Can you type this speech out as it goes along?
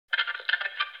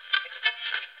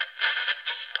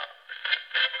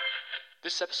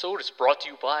This episode is brought to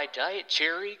you by Diet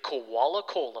Cherry Koala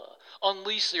Cola.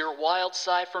 Unleash your wild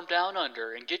side from down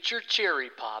under and get your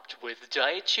cherry popped with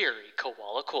Diet Cherry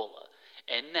Koala Cola.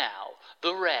 And now, the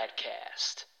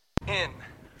Radkast. In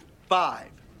 5,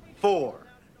 4,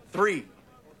 3,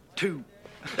 2.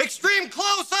 Extreme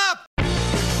close up!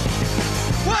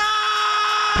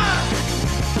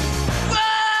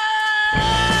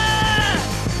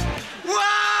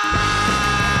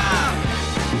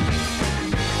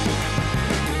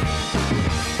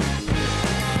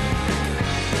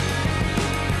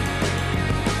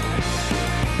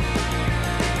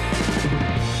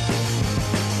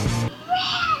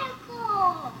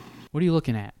 What are you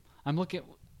looking at? I'm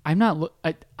not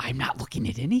looking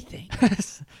at anything.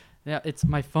 Yeah, it's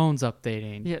my phone's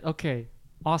updating. Yeah, okay.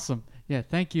 Awesome. Yeah,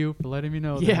 thank you for letting me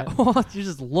know Yeah, that. well, you're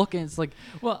just looking. It's like,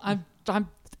 Well, I'm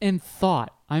in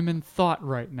thought. I'm in thought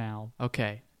right now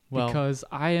okay, well, because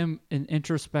I am an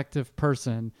introspective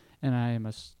person and I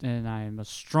am a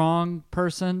strong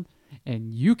person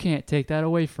and you can't take that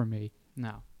away from me.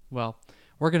 no. Well,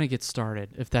 we're gonna get started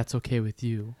if that's okay with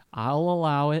you. I'll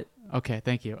allow it. Okay,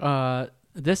 thank you.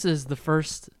 This is the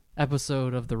first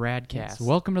episode of the Radkast. Yes,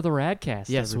 welcome to the Radkast.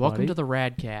 Yes, everybody. welcome to the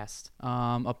Radkast,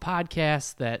 a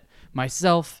podcast that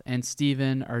myself and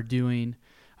Steven are doing.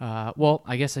 Well,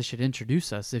 I guess I should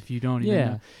introduce us if you don't even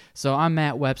know. So I'm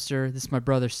Matt Webster. This is my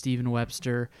brother, Steven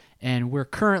Webster, and we're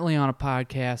currently on a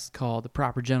podcast called the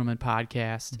Proper Gentleman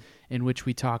Podcast, in which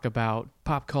we talk about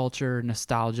pop culture,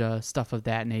 nostalgia, stuff of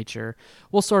that nature.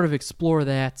 We'll sort of explore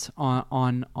that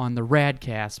on the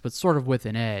Radcast, but sort of with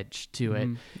an edge to it.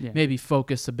 Yeah. Maybe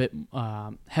focus a bit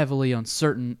heavily on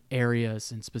certain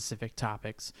areas and specific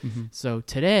topics. So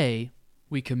today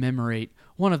we commemorate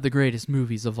one of the greatest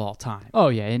movies of all time. Oh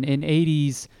yeah, in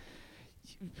 80s,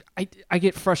 I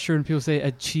get frustrated when people say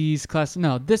a cheese classic.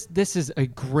 No, this is a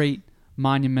great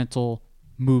monumental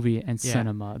movie and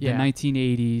cinema. The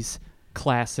 1980s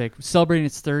classic, celebrating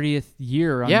its 30th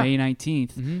year on May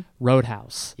 19th,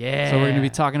 Roadhouse. Yeah. So we're going to be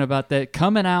talking about that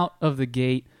coming out of the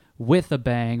gate with a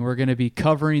bang. We're going to be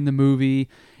covering the movie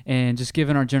and just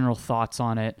giving our general thoughts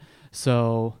on it.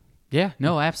 So Yeah,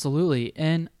 no, absolutely.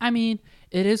 And I mean,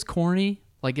 it is corny.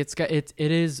 Like it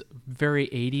is very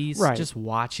 80s. Right. Just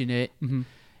watching it.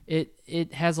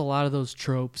 It has a lot of those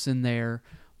tropes in there,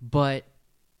 but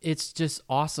it's just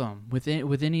awesome. With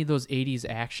any of those 80s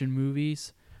action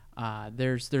movies,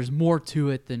 there's more to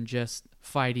it than just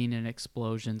fighting and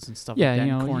explosions and stuff like that,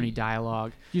 and corny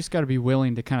dialogue. you just got to be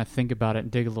willing to kind of think about it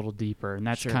and dig a little deeper. And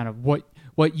that's Sure. kind of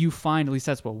what you find, at least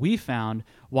that's what we found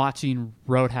watching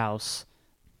Roadhouse,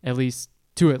 at least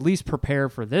prepare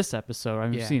for this episode.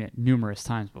 I've seen it numerous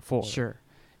times before. Sure.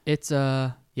 It's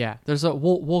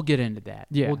we'll get into that.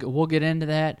 Yeah. We'll get into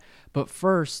that. But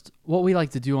first, what we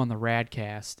like to do on the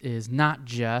Radcast is not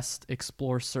just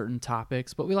explore certain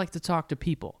topics, but we like to talk to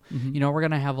people. You know, we're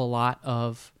going to have a lot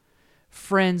of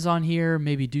friends on here,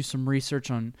 maybe do some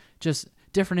research on just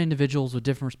different individuals with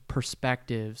different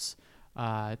perspectives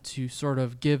to sort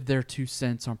of give their 2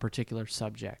 cents on particular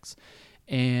subjects.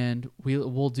 And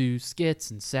we'll do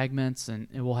skits and segments, and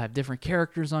we'll have different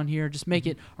characters on here. Just make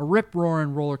it a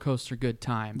rip-roaring roller coaster good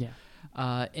time.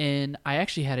 Yeah. And I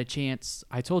actually had a chance,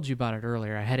 I told you about it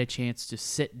earlier, I had a chance to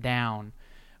sit down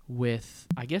with,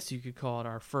 I guess you could call it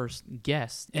our first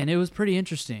guest, and it was pretty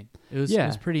interesting. It was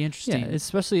pretty interesting. Yeah,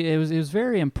 especially it was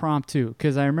very impromptu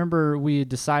because I remember we had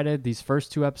decided these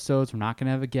first 2 episodes we're not going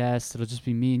to have a guest. It'll just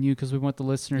be me and you because we want the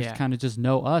listeners to kind of just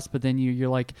know us. But then you're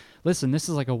like, listen, this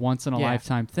is like a once in a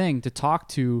lifetime thing to talk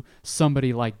to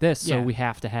somebody like this. So we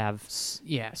have to have So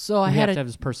we have to have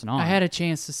this person on. I had a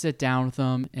chance to sit down with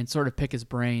him and sort of pick his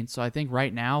brain. So I think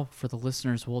right now for the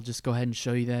listeners, we'll just go ahead and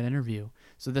show you that interview.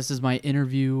 So this is my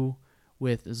interview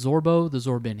with Zorbo the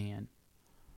Zorbinian.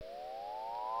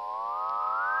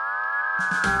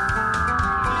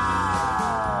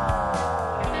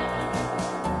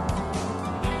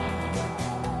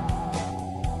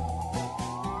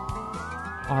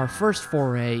 Our first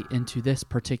foray into this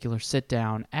particular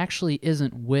sit-down actually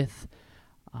isn't with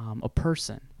a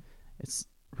person. It's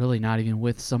really not even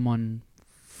with someone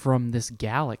from this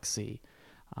galaxy.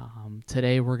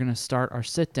 Today we're going to start our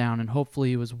sit-down, and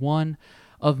hopefully it was one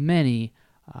of many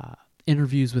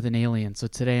interviews with an alien. So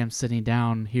today I'm sitting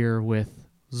down here with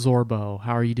Zorbo.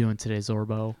 How are you doing today,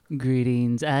 Zorbo?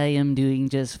 Greetings. I am doing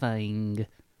just fine.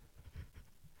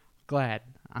 Glad.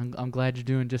 I'm glad you're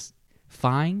doing just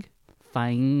fine.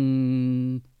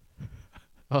 Fine.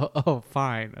 Oh,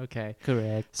 fine. Okay.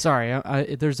 Correct. Sorry,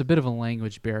 there's a bit of a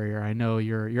language barrier. I know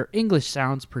your English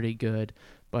sounds pretty good,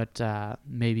 but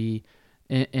maybe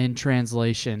in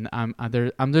translation.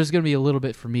 There's going to be a little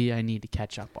bit for me I need to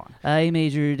catch up on. I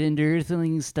majored in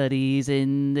Earthling studies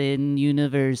in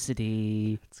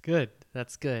university.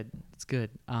 That's good.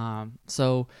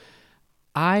 So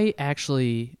I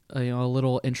actually, a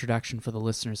little introduction for the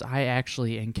listeners. I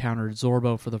actually encountered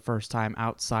Zorbo for the first time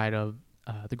outside of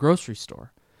the grocery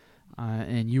store.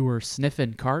 And you were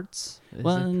sniffing carts?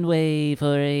 One way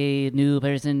for a new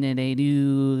person in a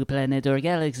new planet or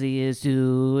galaxy is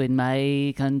to, in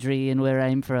my country and where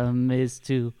I'm from, is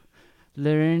to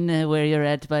learn where you're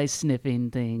at by sniffing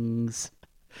things.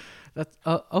 That's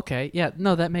okay. Yeah,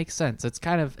 no, that makes sense. It's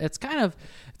kind of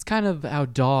how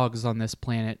dogs on this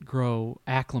planet grow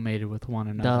acclimated with one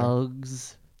another.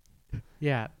 Dogs.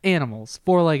 Yeah, animals,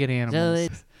 four-legged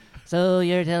animals. So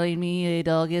you're telling me a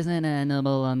dog is an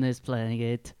animal on this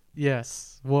planet?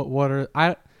 Yes. Do I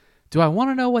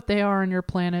want to know what they are on your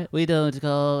planet? We don't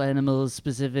call animals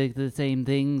specific the same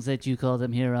things that you call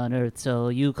them here on Earth, so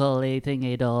you call a thing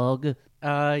a dog?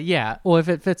 Yeah. Well, if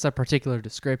it fits a particular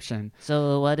description.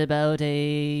 So what about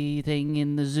a thing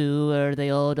in the zoo? Are they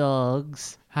all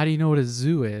dogs? How do you know what a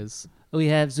zoo is? We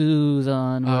have zoos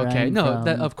on where I'm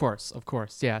from. Of course,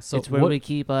 yeah. So it's where we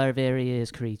keep our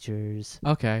various creatures.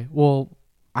 Okay, well,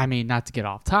 I mean, not to get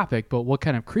off topic, but what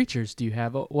kind of creatures do you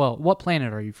have? Well, what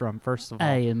planet are you from, first of all?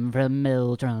 I am from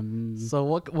Meltron. So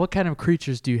what kind of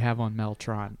creatures do you have on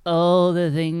Meltron? All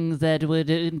the things that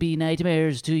would be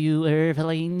nightmares to you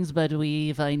Earthlings, but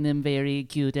we find them very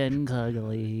cute and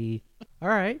cuddly. All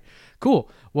right,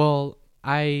 cool. Well,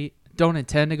 I don't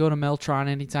intend to go to Meltron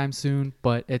anytime soon,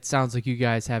 but it sounds like you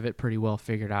guys have it pretty well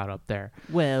figured out up there.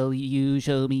 Well, you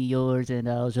show me yours and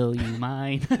I'll show you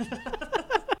mine.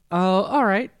 All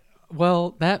right.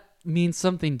 Well, that means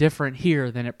something different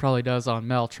here than it probably does on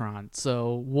Meltron.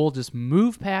 So we'll just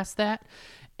move past that.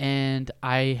 And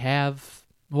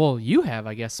you have,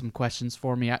 I guess, some questions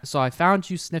for me. So I found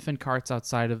you sniffing carts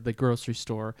outside of the grocery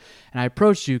store, and I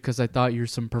approached you because I thought you were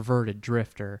some perverted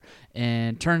drifter.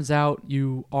 And turns out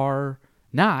you are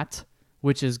not,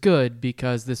 which is good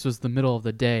because this was the middle of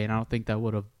the day, and I don't think that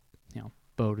would have,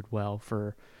 boded well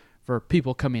for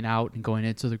people coming out and going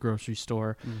into the grocery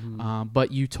store. Mm-hmm.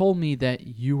 But you told me that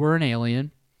you were an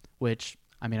alien, which,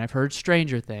 I mean, I've heard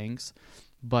stranger things,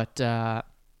 but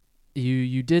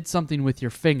you did something with your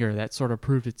finger that sort of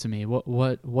proved it to me.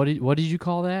 What did you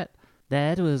call that?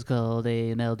 That was called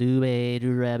a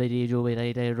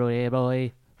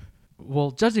boy.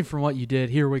 Well, judging from what you did,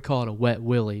 here we call it a wet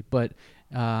willy, but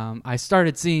I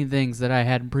started seeing things that I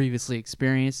hadn't previously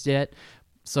experienced yet.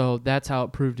 So that's how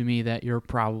it proved to me that you're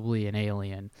probably an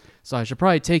alien. So I should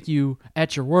probably take you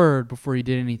at your word before you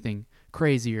did anything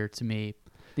crazier to me.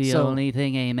 The only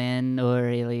thing a man or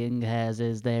alien has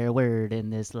is their word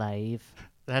in this life.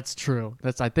 That's true.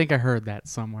 I think I heard that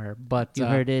somewhere. But you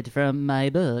heard it from my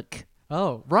book.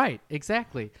 Oh, right.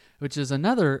 Exactly. Which is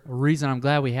another reason I'm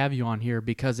glad we have you on here,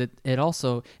 because it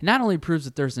also not only proves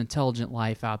that there's intelligent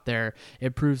life out there,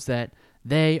 it proves that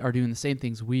they are doing the same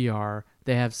things we are.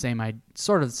 They have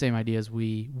sort of the same ideas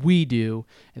we do.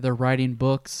 They're writing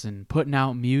books and putting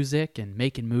out music and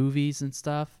making movies and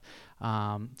stuff.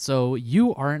 So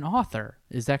you are an author.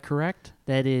 Is that correct?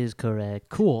 That is correct.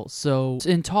 Cool. So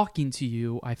in talking to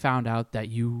you, I found out that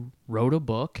you wrote a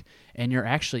book and you're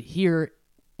actually here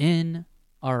in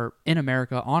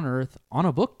America, on Earth, on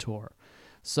a book tour.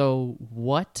 So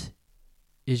what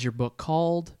is your book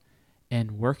called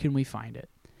and where can we find it?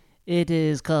 It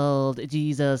is called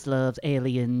Jesus Loves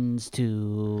Aliens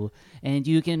Too, and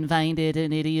you can find it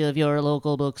in any of your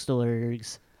local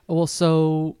bookstores. Well,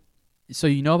 so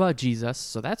you know about Jesus,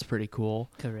 so that's pretty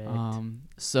cool. Correct.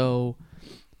 So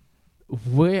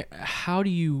how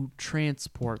do you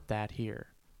transport that here?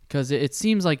 Because it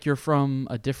seems like you're from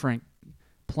a different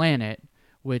planet,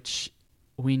 which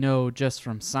we know just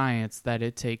from science that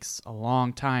it takes a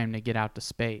long time to get out to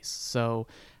space. So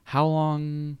how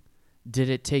long did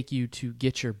it take you to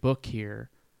get your book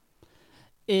here?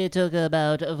 It took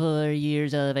about 4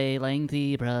 years of a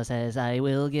lengthy process. I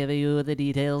will give you the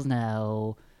details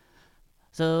now.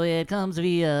 So it comes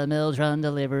via Meltron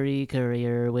delivery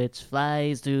courier, which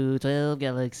flies to 12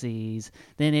 galaxies.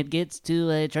 Then it gets to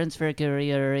a transfer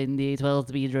courier in the 12th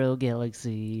Beedrow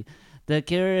galaxy. The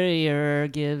courier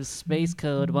gives space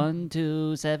code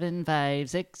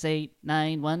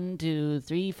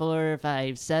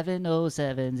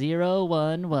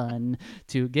 1275689123457070011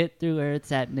 to get through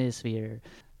Earth's atmosphere.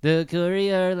 The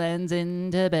courier lands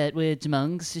in Tibet, which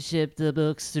monks ship the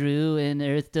books through an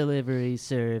Earth delivery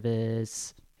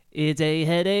service. It's a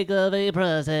headache of a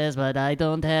process, but I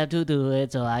don't have to do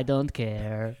it, so I don't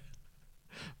care.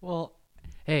 Well,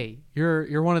 hey,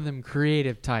 you're one of them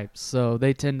creative types, so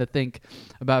they tend to think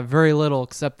about very little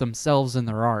except themselves and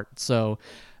their art. So,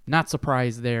 not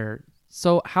surprised there.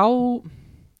 So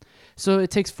So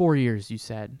it takes 4 years, you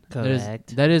said.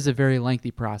 Correct. That is a very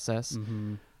lengthy process.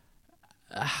 Mm-hmm.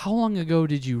 How long ago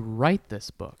did you write this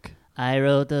book? I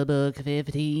wrote the book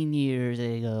 15 years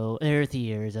ago, Earth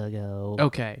years ago.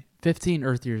 Okay, 15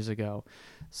 Earth years ago.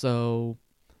 So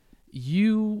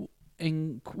you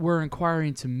were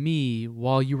inquiring to me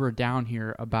while you were down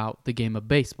here about the game of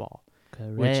baseball,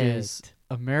 Correct. which is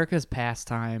America's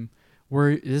pastime.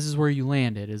 This is where you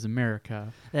landed, is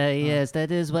America. Yes,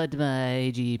 that is what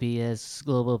my GPS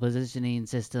global positioning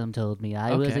system told me.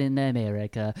 I was Okay. in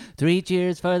America. 3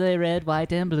 cheers for the red,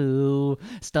 white, and blue.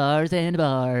 Stars and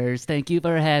bars. Thank you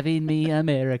for having me,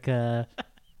 America.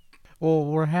 Well,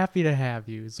 we're happy to have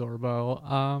you,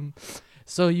 Zorbo.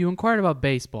 So you inquired about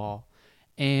baseball,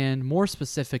 and more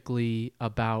specifically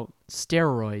about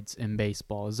steroids in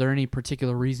baseball. Is there any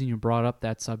particular reason you brought up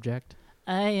that subject?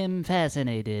 I am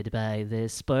fascinated by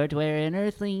this sport where an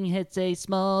earthling hits a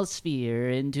small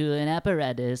sphere into an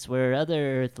apparatus where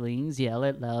other earthlings yell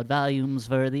at loud volumes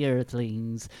for the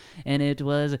earthlings. And it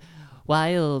was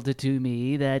wild to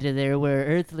me that there were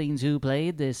earthlings who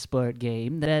played this sport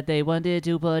game, that they wanted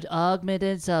to put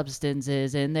augmented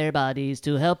substances in their bodies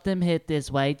to help them hit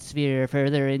this white sphere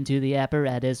further into the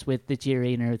apparatus with the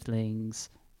cheering earthlings.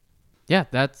 Yeah,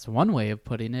 that's one way of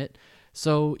putting it.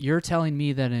 So you're telling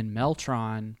me that in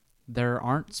Meltron, there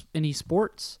aren't any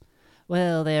sports?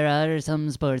 Well, there are some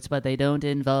sports, but they don't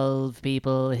involve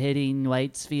people hitting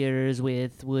white spheres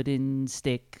with wooden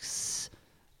sticks.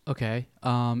 Okay.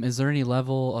 Is there any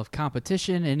level of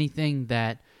competition, anything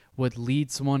that would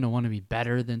lead someone to want to be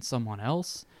better than someone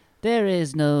else? There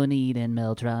is no need in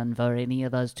Meltron for any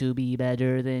of us to be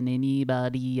better than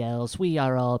anybody else. We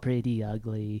are all pretty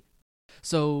ugly.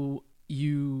 So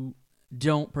you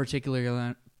don't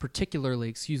particularly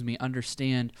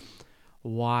understand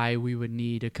why we would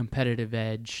need a competitive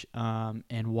edge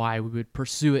and why we would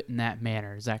pursue it in that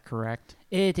manner. Is that correct?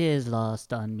 It is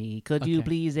lost on me. Could you Okay.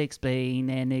 please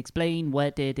explain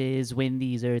what it is when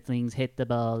these earthlings hit the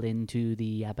ball into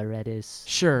the apparatus?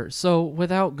 Sure. So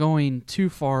without going too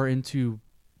far into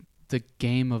the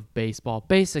game of baseball,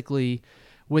 basically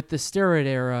with the steroid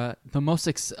era,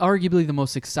 arguably the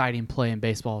most exciting play in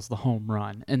baseball is the home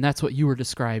run. And that's what you were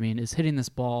describing, is hitting this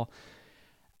ball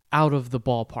out of the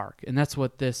ballpark. And that's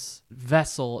what this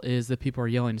vessel is that people are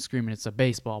yelling and screaming. It's a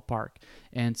baseball park.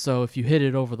 And so if you hit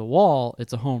it over the wall,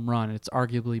 it's a home run. It's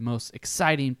arguably the most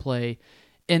exciting play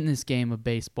in this game of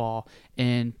baseball.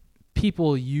 And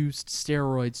people used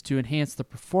steroids to enhance the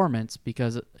performance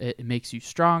because it makes you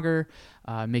stronger,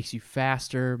 makes you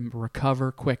faster,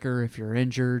 recover quicker if you're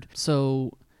injured.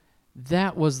 So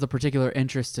that was the particular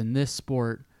interest in this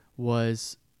sport,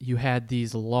 was you had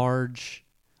these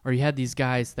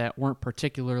guys that weren't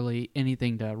particularly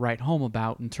anything to write home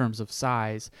about in terms of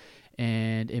size,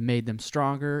 and it made them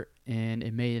stronger, and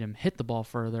it made them hit the ball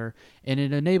further, and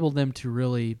it enabled them to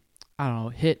really,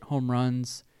 hit home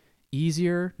runs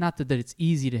easier. Not that it's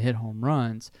easy to hit home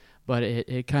runs, but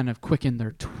it kind of quickened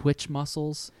their twitch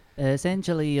muscles.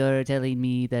 Essentially, you're telling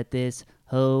me that this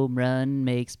home run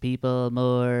makes people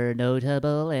more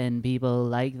notable and people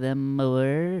like them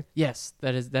more? Yes,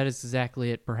 that is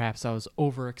exactly it. Perhaps I was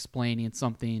over-explaining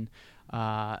something,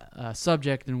 a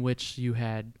subject in which you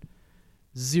had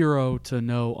zero to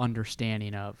no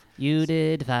understanding of. You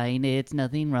did fine. It's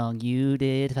nothing wrong. You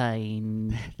did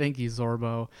fine. Thank you,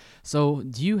 Zorbo. So,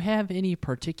 do you have any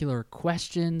particular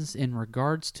questions in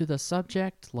regards to the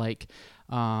subject? Like,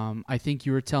 I think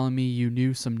you were telling me you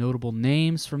knew some notable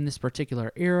names from this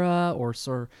particular era, or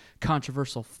sort of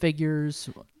controversial figures.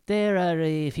 There are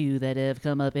a few that have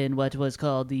come up in what was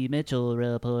called the Mitchell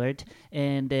Report,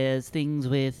 and as things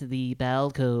with the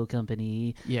Balco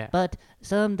Company. Yeah. But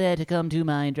some that come to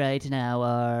mind right now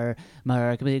are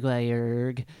Mark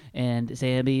McGuire and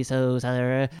Sammy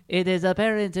Sosa. It is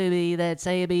apparent to me that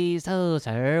Sammy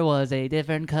Sosa was a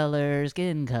different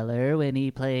skin color when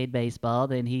he played baseball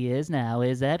than he is now.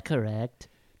 Is that correct?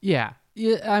 Yeah.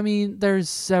 I mean, there's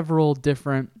several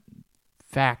different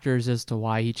factors as to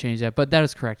why he changed that, but that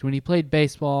is correct. When he played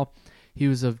baseball, he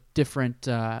was of different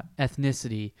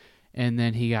ethnicity, and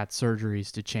then he got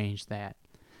surgeries to change that.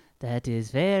 That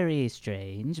is very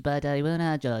strange, but I will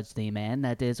not judge the man.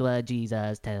 That is what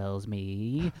Jesus tells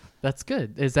me. That's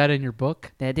good. Is that in your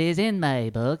book? That is in my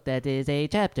book. That is a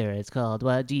chapter. It's called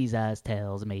What Jesus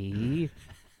Tells Me.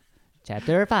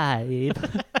 Chapter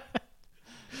 5.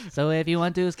 So if you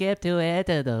want to skip to it,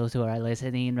 those who are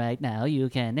listening right now, you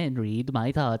can and read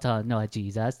my thoughts on what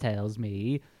Jesus tells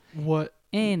me. What?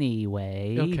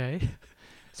 Anyway. Okay.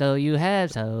 So you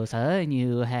have Sosa and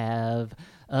you have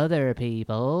other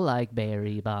people like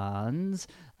Barry Bonds.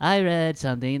 I read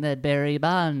something that Barry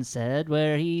Bonds said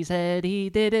where he said he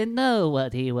didn't know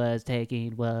what he was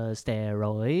taking was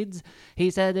steroids. He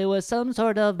said it was some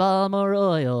sort of balm or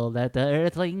oil that the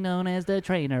earthling known as the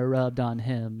trainer rubbed on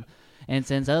him. And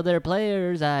since other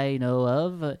players I know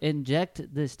of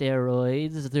inject the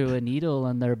steroids through a needle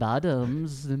on their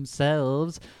bottoms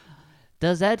themselves,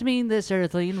 does that mean this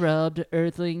earthling rubbed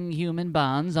earthling human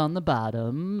bonds on the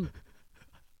bottom?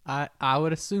 I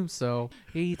would assume so.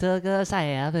 He took a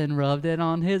salve and rubbed it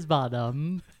on his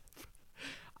bottom.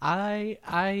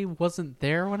 I wasn't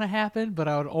there when it happened, but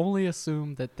I would only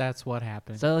assume that that's what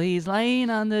happened. So he's laying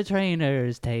on the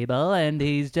trainer's table and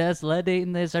he's just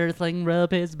letting this earthling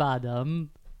rub his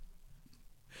bottom.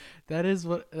 That is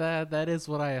what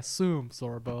I assume,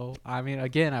 Sorbo. I mean,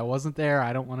 again, I wasn't there.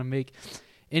 I don't want to make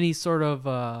any sort of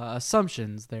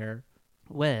assumptions there.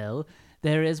 Well,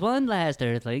 there is one last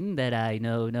earthling that I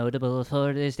know notable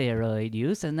for the steroid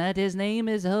use, and that his name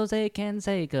is Jose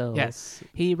Canseco. Yes.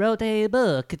 He wrote a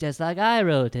book, just like I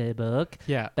wrote a book.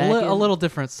 Yeah, a little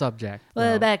different subject.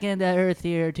 Well, though. back in the Earth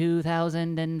year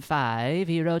 2005,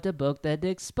 he wrote a book that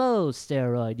exposed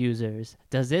steroid users.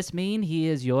 Does this mean he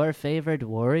is your favorite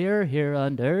warrior here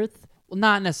on Earth? Well,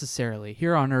 not necessarily.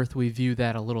 Here on Earth, we view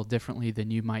that a little differently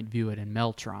than you might view it in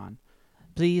Meltron.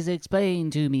 Please explain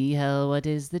to me what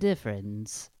is the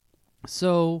difference.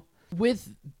 So,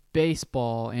 with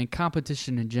baseball and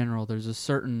competition in general, there's a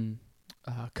certain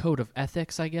code of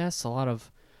ethics, I guess, a lot of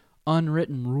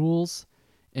unwritten rules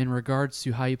in regards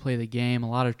to how you play the game, a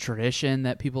lot of tradition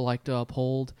that people like to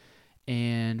uphold.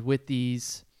 And with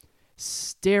these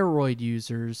steroid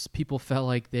users, people felt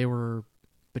like they were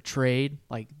betrayed,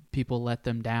 like people let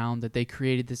them down, that they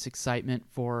created this excitement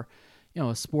for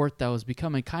a sport that was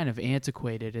becoming kind of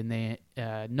antiquated, and they,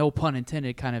 no pun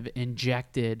intended, kind of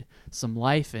injected some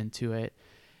life into it.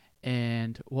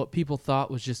 And what people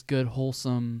thought was just good,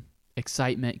 wholesome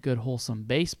excitement, good, wholesome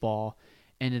baseball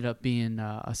ended up being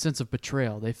a sense of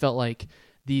betrayal. They felt like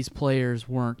these players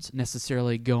weren't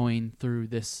necessarily going through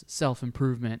this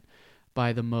self-improvement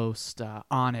by the most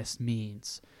honest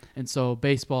means. And so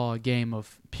baseball, a game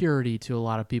of purity to a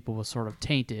lot of people, was sort of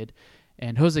tainted.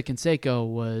 And Jose Canseco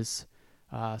was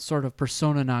sort of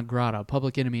persona non grata,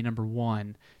 public enemy number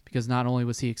one, because not only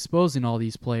was he exposing all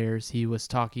these players, he was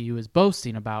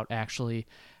boasting about actually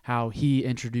how he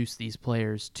introduced these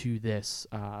players to this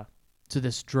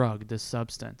drug, this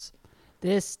substance.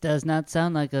 This does not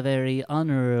sound like a very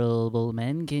honorable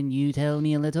man. Can you tell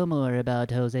me a little more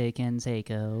about Jose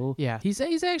Canseco? Yeah, he's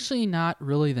actually not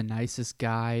really the nicest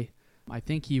guy. I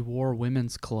think he wore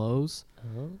women's clothes.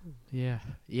 Oh.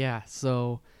 Yeah.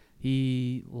 So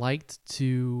he liked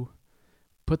to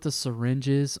put the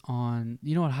syringes on.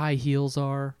 You know what high heels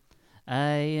are?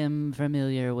 I am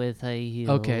familiar with high heels.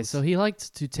 Okay, so he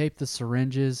liked to tape the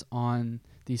syringes on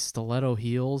these stiletto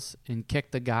heels and kick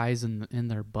the guys in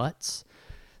their butts.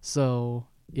 So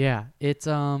yeah, it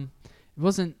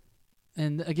wasn't.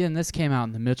 And again, this came out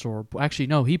in the Mitchell report. Actually,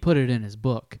 no, he put it in his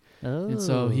book. Oh. And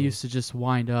so he used to just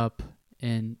wind up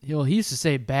and he used to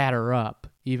say batter up,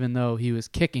 even though he was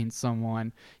kicking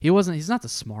someone. He's not the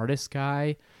smartest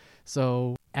guy.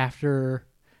 So after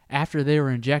they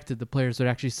were injected, the players would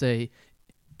actually say,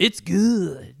 "It's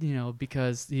good,"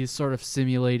 because he's sort of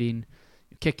simulating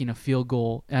kicking a field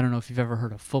goal. I don't know if you've ever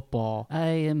heard of football. I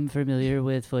am familiar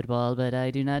with football, but I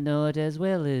do not know it as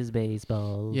well as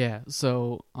baseball. Yeah,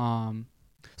 so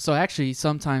actually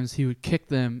sometimes he would kick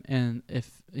them, and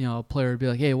if a player would be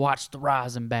like, "Hey, watch the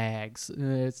rosin bags,"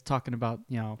 it's talking about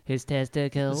His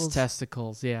testicles. his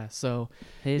testicles. Yeah, so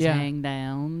His yeah. hang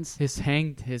downs. Is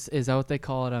that what they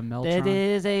call it on Meltron? That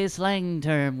is a slang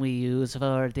term we use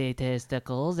for the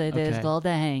testicles. It is Okay. called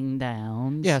the hang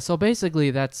downs. Yeah, so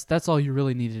basically that's all you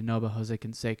really need to know about Jose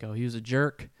Canseco. He was a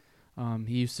jerk.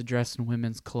 He used to dress in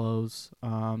women's clothes.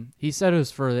 He said it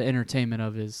was for the entertainment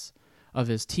of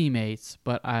his teammates,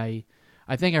 but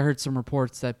I think I heard some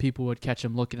reports that people would catch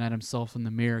him looking at himself in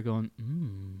the mirror going,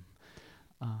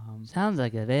 Sounds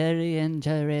like a very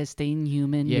interesting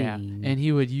human yeah, being. and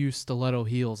he would use stiletto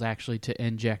heels actually to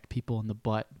inject people in the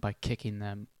butt by kicking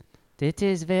them. It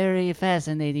is very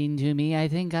fascinating to me. I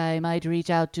think I might reach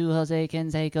out to Jose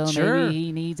Canseco. Sure. Maybe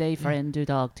he needs a friend to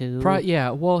talk to.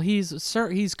 Yeah, well,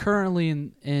 he's currently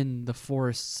in the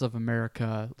forests of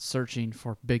America searching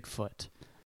for Bigfoot.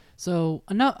 So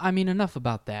enough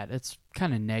about that. It's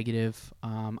kind of negative.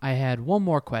 I had one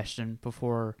more question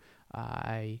before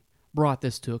I brought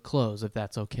this to a close, if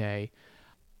that's okay.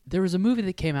 There was a movie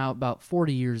that came out about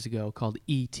 40 years ago called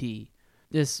E.T.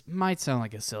 This might sound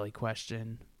like a silly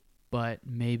question, but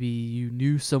maybe you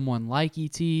knew someone like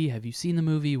E.T. Have you seen the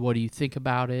movie? What do you think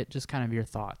about it? Just kind of your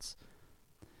thoughts.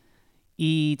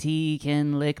 E.T.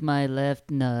 can lick my left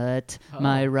nut,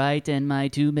 my right and my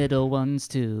two middle ones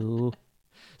too.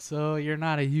 So you're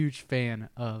not a huge fan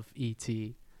of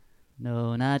E.T.?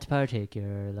 No, not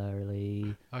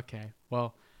particularly. Okay,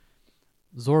 well,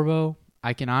 Zorbo,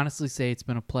 I can honestly say it's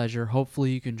been a pleasure.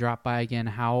 Hopefully you can drop by again.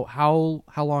 How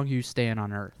long are you staying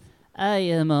on Earth? I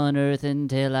am on Earth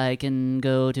until I can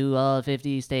go to all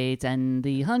 50 states and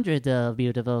the hundreds of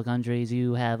beautiful countries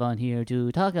you have on here to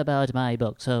talk about my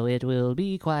book, so it will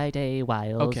be quite a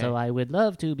while, Okay. so I would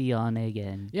love to be on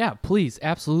again. Yeah, please,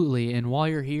 absolutely. And while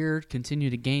you're here, continue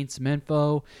to gain some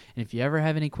info. And if you ever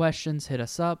have any questions, hit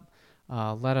us up.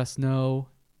 Let us know,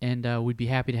 and we'd be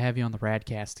happy to have you on the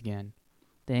Radkast again.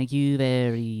 Thank you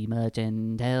very much,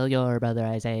 and tell your brother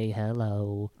I say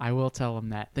hello. I will tell him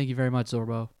that. Thank you very much,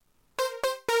 Zorbo.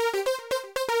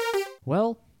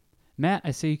 Well, Matt, I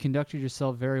say you conducted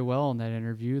yourself very well in that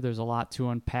interview. There's a lot to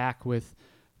unpack with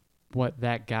what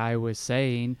that guy was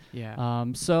saying. Yeah.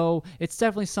 So it's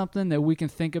definitely something that we can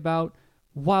think about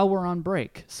while we're on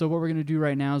break. So what we're going to do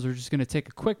right now is we're just going to take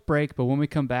a quick break, but when we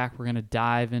come back, we're going to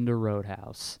dive into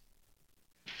Roadhouse.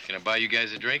 Can I buy you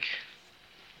guys a drink?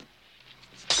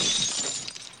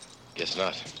 Guess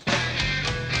not.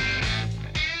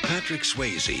 Patrick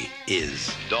Swayze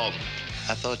is Dalton.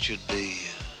 I thought you'd be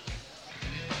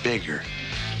bigger.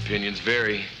 Opinions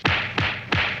vary.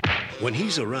 When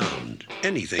he's around,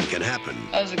 anything can happen,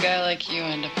 How does a guy like you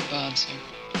end up a bouncer?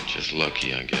 Just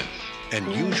lucky, I guess. and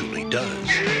usually does.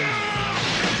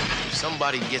 If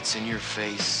somebody gets in your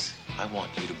face, I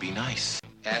want you to be nice.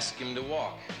 Ask him to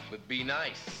walk, but be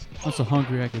nice. I'm so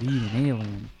hungry I could eat an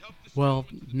alien. Well,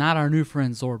 not our new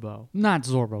friend Zorbo. Not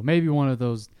Zorbo. Maybe one of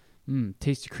those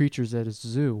tasty creatures at a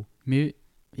zoo. Maybe,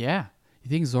 yeah. You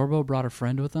think Zorbo brought a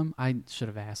friend with him? I should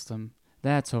have asked him.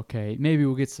 That's okay. Maybe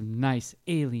we'll get some nice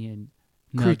alien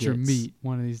creature Nuggets. meat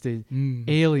one of these days.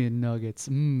 Alien nuggets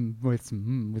with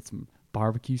some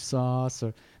barbecue sauce,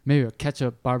 or maybe a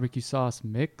ketchup barbecue sauce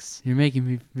mix. You're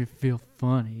making me feel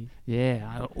funny.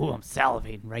 Yeah. I'm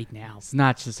salivating right now. It's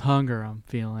not just hunger I'm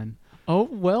feeling. Oh,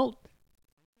 well.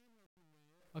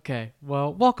 Okay,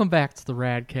 well, welcome back to the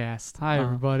Radkast. Hi,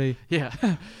 everybody. Yeah.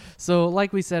 So,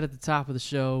 like we said at the top of the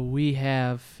show, we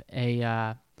have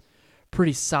a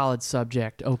pretty solid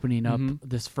subject opening up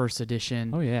this first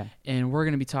edition. Oh, yeah. And we're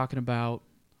going to be talking about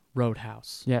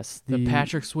Roadhouse. Yes. The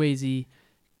Patrick Swayze,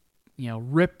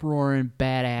 rip-roaring,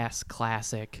 badass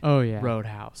classic. Oh, yeah.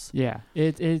 Roadhouse. Yeah.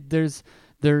 There's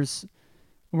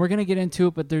we're going to get into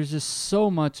it, but there's just so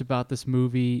much about this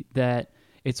movie that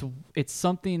it's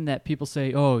something that people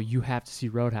say, oh, you have to see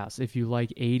Roadhouse. If you like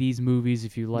 80s movies,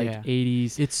 if you like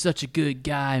 80s. It's such a good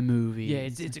guy movie. Yeah,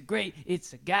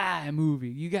 it's a guy movie.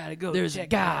 You got to go. There's a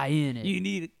guy in it. You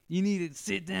need to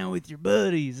sit down with your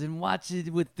buddies and watch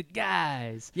it with the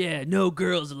guys. Yeah, no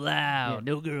girls allowed.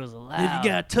 Yeah. No girls allowed. If you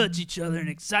got to touch each other in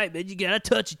excitement, you got to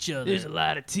touch each other. There's a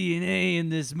lot of TNA in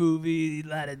this movie, a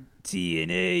lot of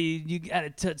TNA. You got to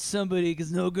touch somebody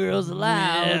because no girls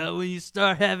allowed. Yeah, when you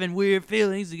start having weird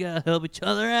feelings, you gotta help each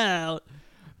other out.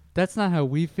 That's not how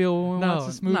we feel when we No, watch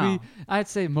this movie. no. I'd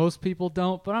say most people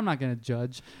don't, but I'm not going to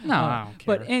judge. No, I don't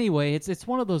care. But anyway, it's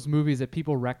one of those movies that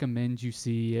people recommend you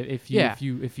see if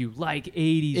you like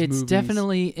 80s It's movies.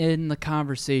 definitely in the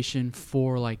conversation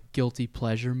for like guilty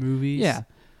pleasure movies. Yeah.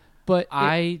 But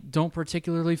I don't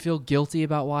particularly feel guilty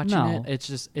about watching No.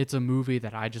 it. it's a movie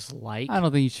that I just like. I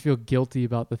don't think you should feel guilty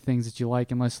about the things that you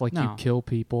like unless you No. kill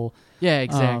people. Yeah,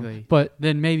 exactly. But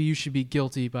then maybe you should be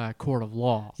guilty by a court of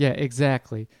law. yeah,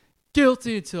 exactly.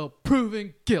 Guilty until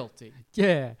proven guilty.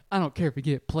 Yeah, I don't care if you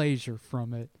get pleasure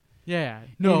from it. Yeah,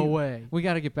 no Anyway, way. We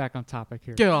got to get back on topic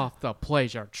here. Get off the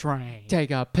pleasure train.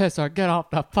 Take a piss or get off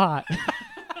the pot.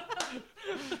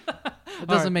 It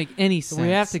doesn't make any sense. We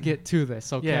have to get to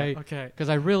this, okay? Yeah, okay. Because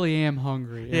I really am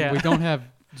hungry. And Yeah. we don't have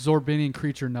Zorbinian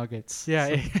creature nuggets. Yeah,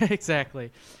 So-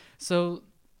 exactly. So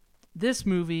this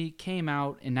movie came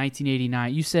out in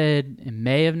 1989. You said in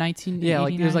May of 1989? yeah,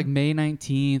 like it was like May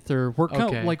 19th, or we're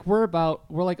Okay.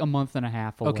 we're like a month and a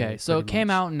half away. Okay, so it pretty came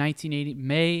much. out in May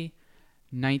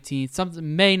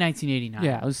 1989.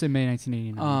 Yeah, let's say May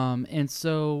 1989. And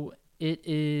so it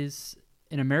is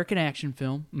an American action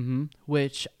film, Mm-hmm.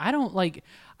 which I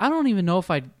don't even know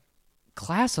if I'd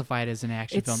classify it as an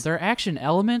action film. There are action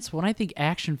elements. When I think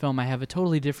action film, I have a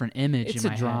totally different image It's in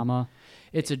a my drama. head.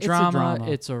 It's a It's a drama.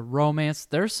 drama. It's a romance.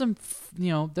 There's some,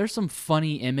 there's some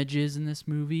funny images in this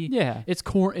movie. Yeah. It's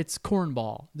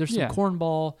cornball. There's some Yeah.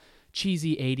 cornball,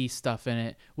 cheesy 80s stuff in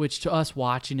it, which to us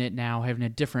watching it now, having a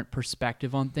different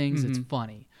perspective on things, it's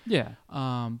funny. Yeah.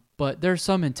 But there's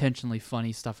some intentionally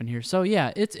funny stuff in here. So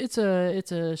yeah, it's a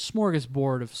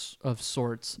smorgasbord of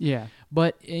sorts. Yeah.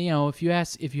 But if you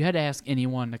had to ask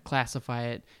anyone to classify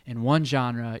it in one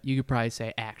genre, you could probably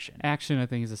say action. Action, I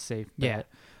think, is a safe bet.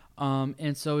 Yeah.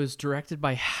 And so it's directed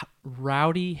by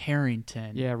Rowdy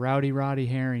Harrington. Yeah, Rowdy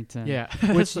Harrington. Yeah.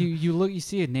 Which you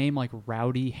see a name like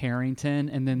Rowdy Harrington,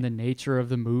 and then the nature of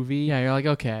the movie. Yeah, you're like,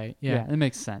 okay, yeah, it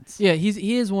makes sense. Yeah,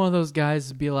 he is one of those guys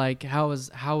to be like, how was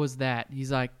that?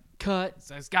 He's like, cut.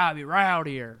 It's gotta be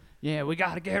rowdier. Yeah, we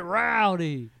gotta get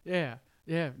rowdy. Yeah.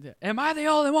 Am I the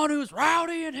only one who's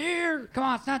rowdy in here? Come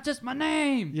on, it's not just my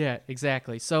name. Yeah,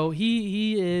 exactly. So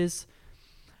he's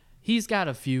got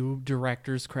a few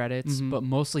director's credits, but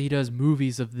mostly he does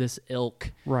movies of this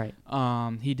ilk. Right.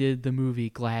 He did the movie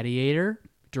Gladiator,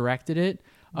 directed it.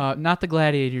 Not the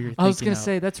Gladiator you're thinking I was going to of.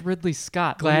 say, that's Ridley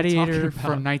Scott. Gladiator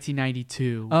from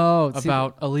 1992. Oh,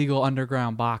 about illegal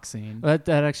underground boxing. That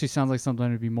actually sounds like something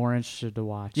I'd be more interested to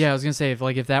watch. Yeah, I was going to say,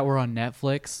 if that were on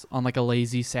Netflix on like a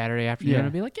lazy Saturday afternoon,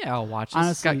 I'd be like, yeah, I'll watch this.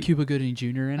 Honestly, it's got Cuba Gooding Jr.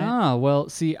 in it. Oh, well,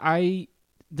 see,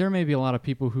 there may be a lot of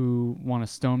people who want to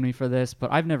stone me for this,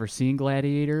 but I've never seen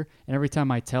Gladiator, and every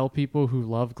time I tell people who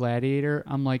love Gladiator,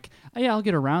 I'm like, oh, yeah, I'll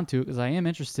get around to it because I am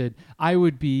interested. I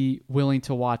would be willing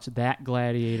to watch that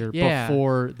Gladiator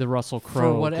before the Russell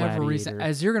Crowe for whatever Gladiator. reason.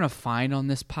 As you're going to find on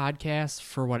this podcast,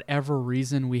 for whatever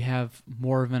reason, we have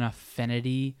more of an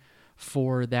affinity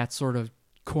for that sort of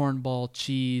cornball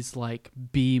cheese like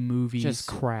B movies. Just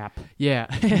crap. Yeah.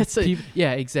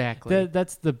 Yeah, exactly.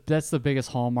 That's the biggest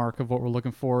hallmark of what we're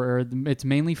looking for. It's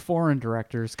mainly foreign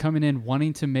directors coming in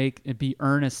wanting to be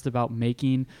earnest about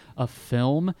making a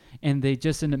film, and they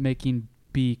just end up making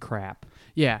B crap.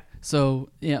 Yeah. So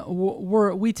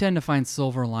we tend to find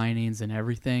silver linings in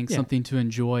everything, something to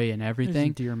enjoy in everything.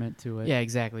 There's endearment to it. Yeah,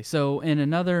 exactly. So in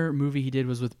another movie he did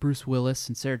was with Bruce Willis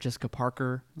and Sarah Jessica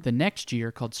Parker the next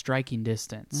year called Striking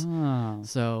Distance. Oh.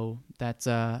 So that's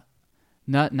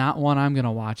not one I'm going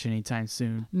to watch anytime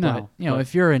soon. No. But,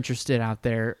 if you're interested out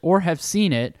there or have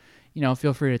seen it,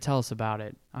 feel free to tell us about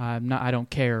it. I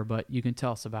don't care, but you can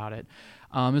tell us about it.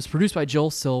 It's produced by Joel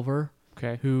Silver.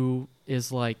 Okay. Who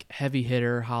is like heavy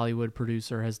hitter Hollywood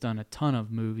producer, has done a ton of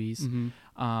movies.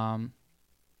 I'm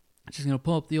just gonna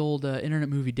pull up the old Internet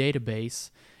Movie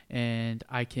Database, and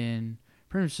I can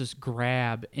pretty much just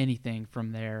grab anything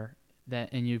from there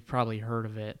and you've probably heard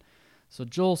of it. So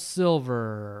Joel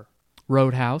Silver,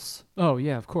 Roadhouse. Oh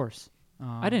yeah, of course.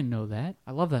 I didn't know that.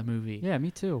 I love that movie. Yeah,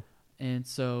 me too. And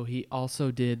so he also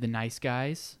did The Nice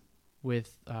Guys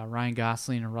with Ryan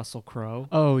Gosling and Russell Crowe.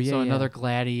 Oh, yeah. So another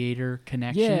Gladiator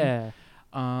connection.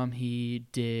 Yeah. He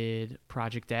did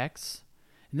Project X.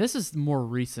 And this is more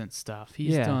recent stuff.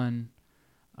 He's done,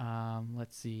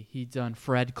 let's see, he's done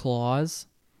Fred Claus.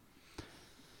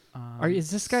 Is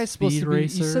this guy supposed to be?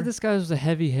 Racer. You said this guy was a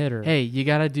heavy hitter. Hey, you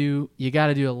gotta do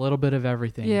a little bit of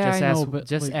everything. Yeah, just I know, but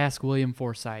ask William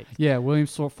Forsythe. Yeah, William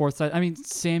Forsythe. I mean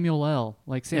Samuel L.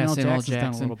 Like Samuel L. Jackson's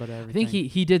done a little bit of everything. I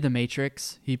think he did The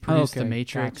Matrix. He produced The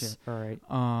Matrix. Gotcha.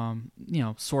 All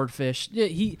right. Swordfish. Yeah,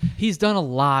 he's done a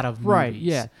lot of movies. Right.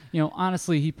 Yeah.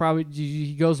 Honestly, he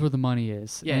goes where the money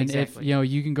is. Yeah, and exactly. If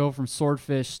you can go from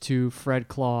Swordfish to Fred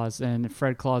Claus, and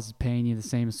Fred Claus is paying you the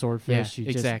same as Swordfish. Yeah, you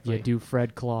exactly. You do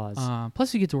Fred Claus.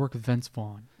 Plus, you get to work with Vince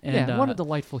Vaughn. And, what a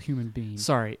delightful human being.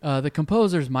 Sorry. The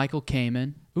composer's Michael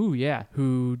Kamen. Ooh, yeah.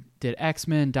 Who did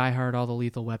X-Men, Die Hard, All the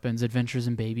Lethal Weapons, Adventures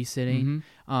in Babysitting.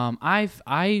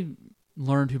 I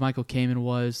learned who Michael Kamen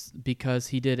was because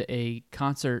he did a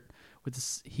concert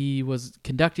with he was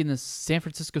conducting the San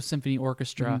Francisco Symphony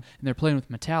Orchestra, and they're playing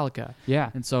with Metallica. Yeah.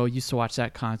 And so I used to watch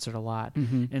that concert a lot.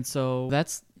 And so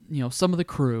that's, some of the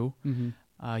crew.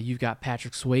 You've got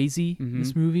Patrick Swayze in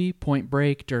this movie, Point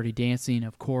Break, Dirty Dancing,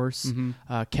 of course.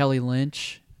 Kelly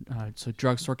Lynch, so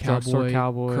Drugstore Cowboy,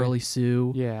 Curly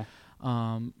Sue. Yeah.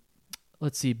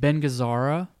 Let's see, Ben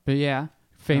Gazzara. But yeah,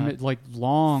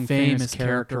 famous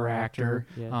character actor,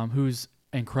 who's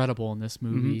incredible in this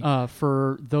movie.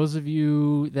 For those of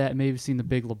you that may have seen The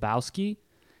Big Lebowski,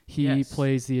 he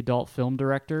plays the adult film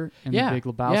director in The Big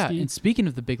Lebowski. Yeah, and speaking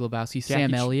of The Big Lebowski,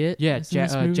 Sam Elliott.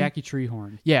 Jackie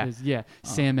Treehorn.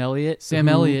 Sam Elliott. Sam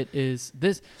Elliott is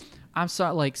this. I'm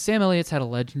sorry, Sam Elliott's had a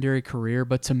legendary career,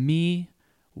 but to me,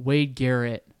 Wade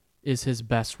Garrett is his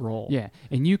best role. Yeah,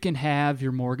 and you can have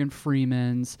your Morgan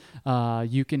Freemans.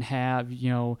 You can have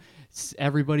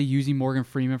everybody using Morgan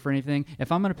Freeman for anything.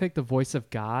 If I'm going to pick the voice of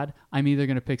God, I'm either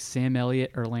going to pick Sam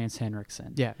Elliott or Lance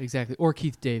Henriksen. Yeah, exactly. Or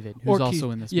Keith David, who's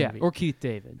also in this movie. Or Keith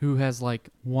David, who has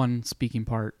one speaking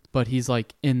part but he's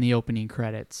like in the opening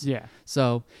credits. Yeah.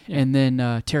 So, and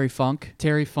then Terry Funk,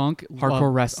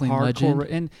 hardcore wrestling legend.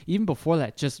 And even before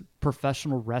that, just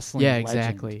professional wrestling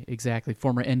legend. Exactly.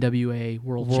 Former NWA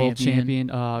world champion,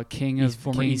 former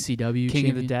ECW king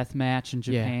champion. of the death match in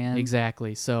Japan. Yeah,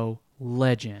 exactly. So,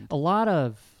 legend. A lot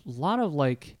of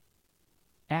like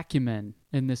acumen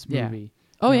in this movie.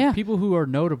 Oh, yeah. People who are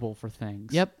notable for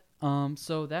things. Yep.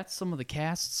 So that's some of the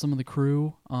cast, some of the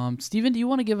crew. Steven, do you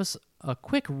want to give us a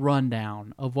quick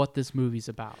rundown of what this movie's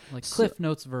about? Like Cliff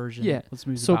Notes version. Yeah. What this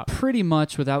movie's so about. Pretty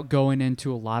much without going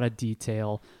into a lot of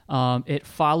detail, it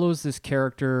follows this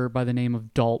character by the name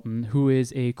of Dalton, who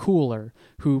is a cooler,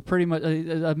 who pretty much,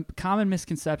 a common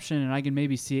misconception, and I can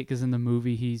maybe see it because in the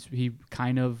movie he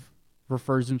kind of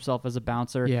refers himself as a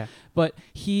bouncer. Yeah. But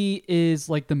he is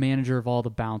like the manager of all the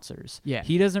bouncers. Yeah.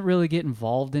 He doesn't really get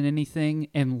involved in anything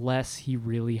unless he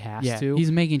really has to.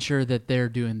 He's making sure that they're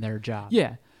doing their job.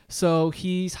 Yeah. So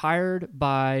he's hired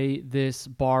by this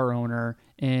bar owner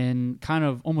in kind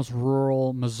of almost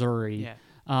rural Missouri.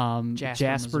 Yeah.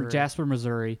 Jasper,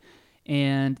 Missouri.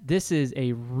 And this is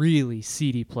a really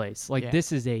seedy place. Like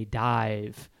this is a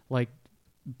dive. Like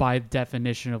by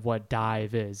definition of what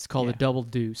dive is. It's called a double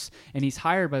deuce. And he's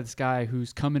hired by this guy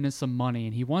who's coming in some money,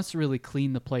 and he wants to really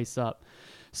clean the place up.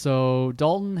 So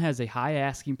Dalton has a high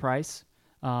asking price.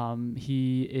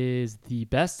 He is the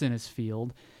best in his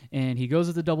field, and he goes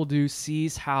at the double deuce,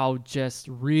 sees how just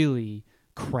really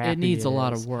crappy it needs a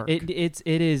lot of work. It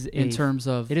is in terms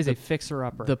of a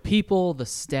fixer-upper. The people, the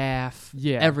staff,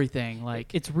 everything.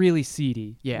 Like it's really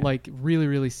seedy. Yeah. Like really,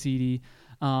 really seedy.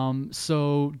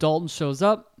 So Dalton shows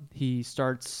up. He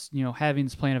starts, having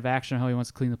this plan of action, how he wants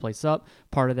to clean the place up.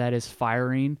 Part of that is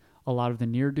firing a lot of the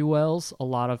ne'er-do-wells, a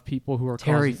lot of people who are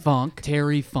Terry Funk.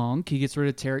 He gets rid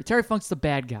of Terry. Terry Funk's the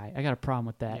bad guy. I got a problem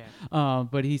with that. Yeah.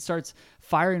 But he starts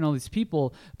firing all these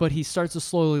people, but he starts to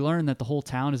slowly learn that the whole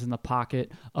town is in the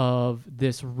pocket of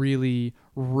this really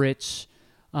rich,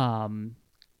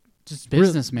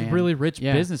 businessman, really rich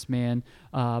businessman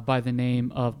by the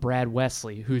name of Brad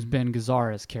Wesley, who's Ben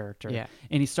Gazzara's character. Yeah.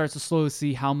 And he starts to slowly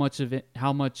see how much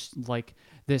like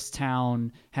this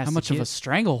town has how much of a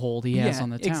stranglehold he has on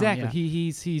the town. Exactly.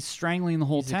 Yeah. He's strangling the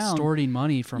whole town. Extorting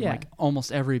money from like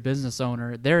almost every business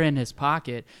owner. They're in his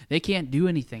pocket. They can't do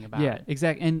anything about it. Yeah,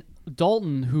 exactly. And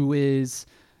Dalton, who is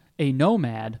a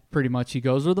nomad, pretty much, he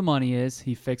goes where the money is.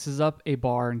 He fixes up a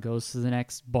bar and goes to the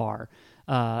next bar.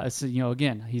 So,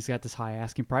 again, he's got this high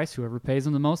asking price. Whoever pays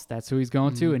him the most, that's who he's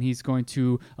going to, and he's going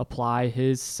to apply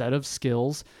his set of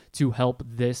skills to help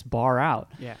this bar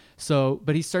out. Yeah. So,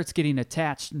 but he starts getting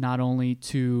attached not only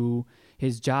to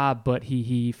his job, but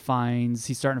he's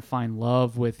starting to find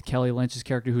love with Kelly Lynch's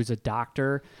character, who's a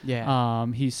doctor. Yeah.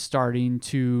 He's starting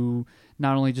to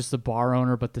not only just the bar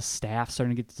owner, but the staff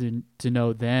starting to get to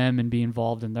know them and be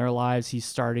involved in their lives.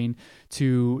 He's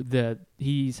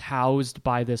housed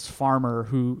by this farmer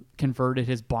who converted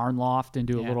his barn loft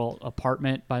into a little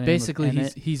apartment by the Basically, name of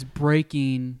Emmett. he's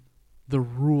breaking the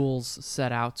rules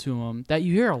set out to him that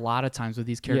you hear a lot of times with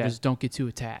these characters. Don't get too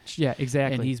attached. Yeah,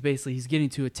 exactly. And he's getting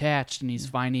too attached, and he's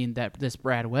finding that this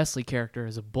Brad Wesley character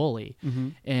is a bully. Mm-hmm.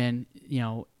 And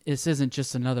this isn't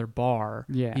just another bar.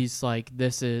 Yeah. He's like,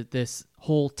 this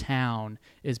whole town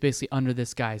is basically under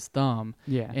this guy's thumb.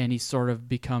 Yeah. And he's sort of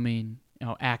becoming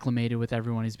acclimated with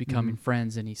everyone. He's becoming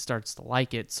friends, and he starts to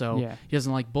like it. So he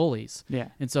doesn't like bullies. Yeah.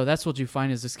 And so that's what you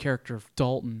find is this character of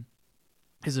Dalton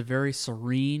is a very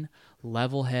serene,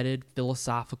 level-headed,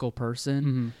 philosophical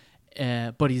person,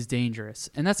 but he's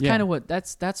dangerous. And that's kind of what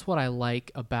that's what I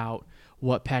like about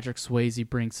what Patrick Swayze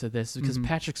brings to this, because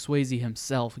Patrick Swayze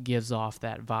himself gives off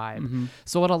that vibe.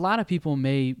 So what a lot of people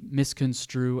may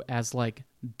misconstrue as like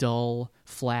dull,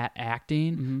 flat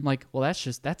acting, like, well, that's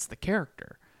the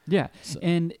character. Yeah. So.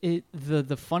 And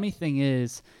the funny thing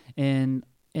is,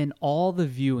 in all the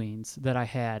viewings that I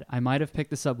had, I might have picked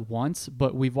this up once,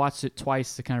 but we've watched it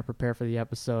twice to kind of prepare for the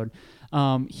episode.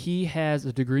 He has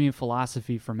a degree in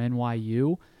philosophy from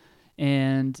NYU,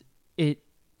 and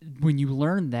when you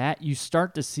learn that, you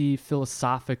start to see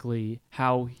philosophically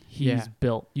how he's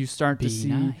built. You start to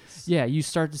see, you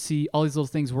start to see all these little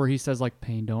things where he says like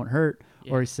pain don't hurt,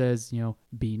 or he says,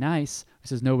 be nice. He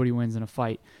says nobody wins in a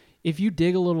fight. If you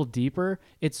dig a little deeper,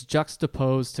 it's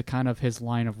juxtaposed to kind of his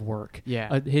line of work,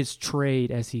 his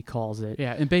trade, as he calls it.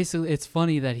 Yeah, and basically, it's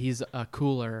funny that he's a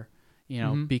cooler,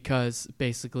 because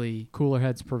basically cooler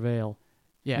heads prevail.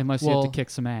 Yeah, unless you have to kick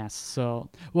some ass. So,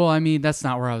 well, I mean, that's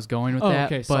not where I was going with that.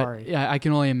 Okay, but sorry. Yeah, I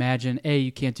can only imagine A,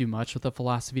 you can't do much with a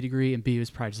philosophy degree, and B, it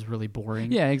was probably just really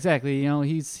boring. Yeah, exactly.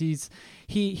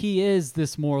 He is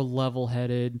this more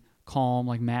level-headed, calm,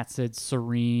 like Matt said,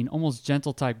 serene, almost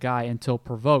gentle type guy until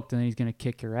provoked, and then he's going to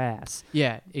kick your ass.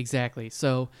 Yeah, exactly.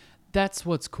 So that's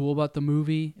what's cool about the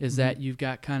movie is that you've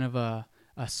got kind of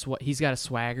he's got a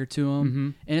swagger to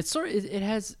him, and it's sort of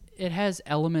it has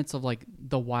elements of like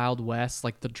the Wild West,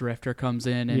 like the drifter comes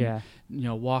in and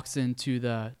walks into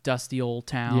the dusty old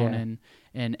town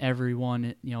and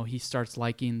everyone, he starts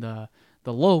liking the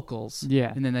locals,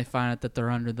 and then they find out that they're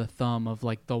under the thumb of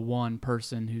like the one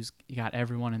person who's got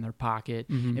everyone in their pocket,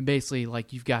 and basically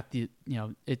like you've got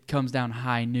it comes down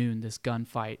high noon, this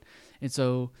gunfight, and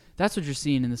so that's what you're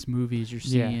seeing in this movie is you're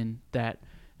seeing that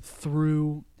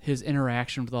through his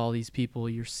interaction with all these people,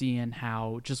 you're seeing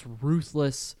how just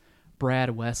ruthless Brad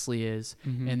Wesley is,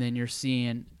 and then you're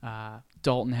seeing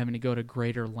Dalton having to go to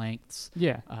greater lengths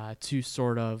to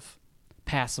sort of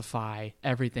pacify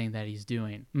everything that he's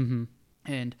doing.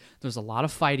 And there's a lot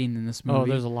of fighting in this movie. Oh,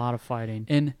 there's a lot of fighting.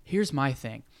 And here's my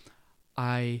thing.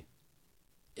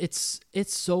 It's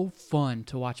so fun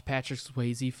to watch Patrick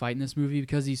Swayze fight in this movie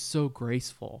because he's so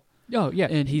graceful. Oh, yeah.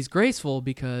 And he's graceful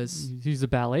because he's a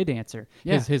ballet dancer.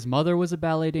 Yeah. His mother was a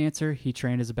ballet dancer. He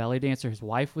trained as a ballet dancer. His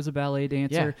wife was a ballet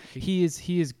dancer. Yeah.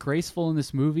 He is graceful in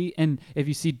this movie. And if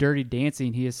you see Dirty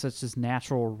Dancing, he has such this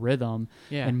natural rhythm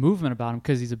and movement about him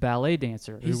because he's a ballet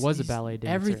dancer. He was a ballet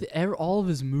dancer. All of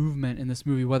his movement in this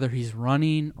movie, whether he's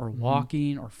running or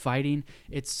walking or fighting,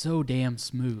 it's so damn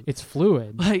smooth. It's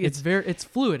fluid. Like it's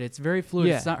fluid. It's very fluid.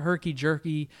 Yeah. It's not herky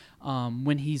jerky.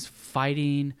 When he's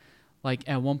fighting, like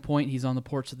at one point he's on the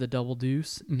porch of the Double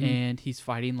Deuce and he's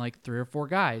fighting like 3 or 4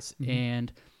 guys,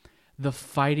 and the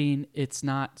fighting, it's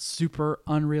not super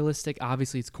unrealistic.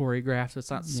 Obviously it's choreographed, so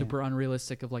it's not super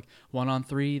unrealistic of like 1 on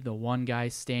 3, the one guy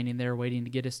standing there waiting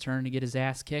to get his turn to get his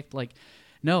ass kicked. Like,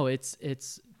 no, it's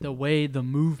the way the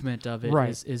movement of it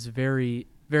is very,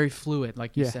 very fluid,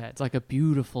 like you said. It's like a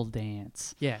beautiful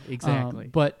dance. Yeah, exactly.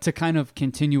 But to kind of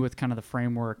continue with kind of the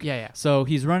framework. So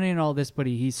he's running all this, but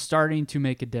he's starting to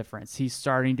make a difference. He's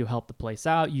starting to help the place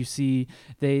out. You see,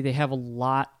 they have a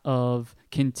lot of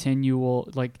continual,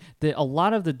 like a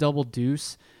lot of the Double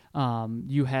Deuce.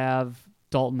 You have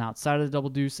Dalton outside of the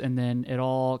Double Deuce, and then it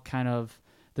all kind of,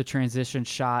 the transition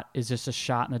shot is just a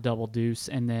shot in the Double Deuce,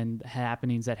 and then the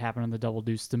happenings that happen in the Double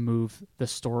Deuce to move the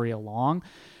story along.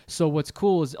 So what's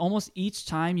cool is almost each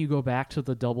time you go back to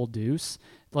the Double Deuce,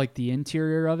 like the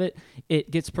interior of it,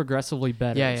 it gets progressively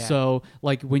better. So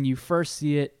like when you first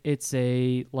see it, it's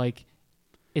a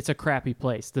crappy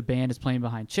place. The band is playing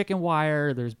behind chicken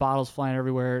wire. There's bottles flying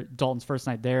everywhere. Dalton's first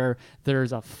night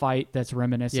there's a fight that's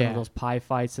reminiscent of those pie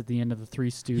fights at the end of the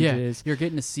Three Stooges. You're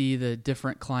getting to see the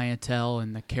different clientele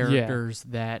and the characters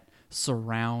that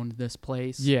surround this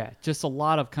place. Just a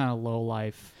lot of kind of low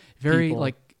life, very people.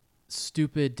 Like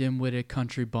stupid, dim-witted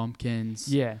country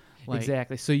bumpkins.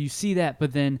 Exactly. So you see that,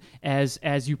 but then as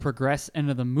you progress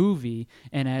into the movie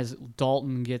and as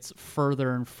Dalton gets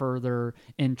further and further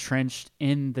entrenched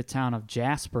in the town of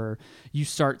Jasper, you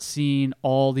start seeing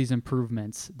all these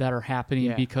improvements that are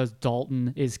happening because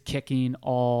Dalton is kicking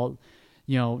all,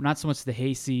 not so much the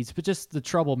hayseeds, but just the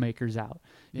troublemakers out.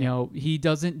 He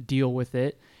doesn't deal with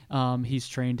it. He's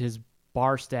trained his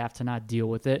bar staff to not deal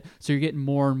with it, so you're getting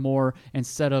more and more,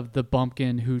 instead of the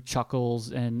bumpkin who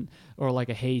chuckles or like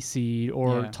a hayseed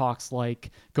or talks like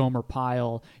Gomer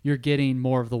Pyle, you're getting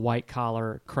more of the white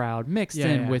collar crowd mixed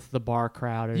in with the bar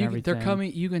crowd and everything. They're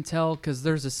coming. You can tell because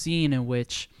there's a scene in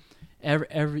which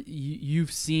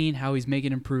you've seen how he's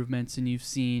making improvements, and you've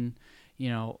seen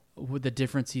with the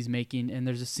difference he's making, and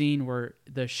there's a scene where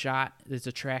there's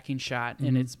a tracking shot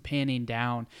and it's panning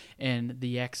down and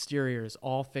the exterior is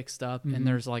all fixed up and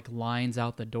there's like lines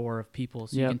out the door of people,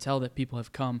 so you can tell that people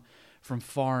have come from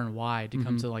far and wide to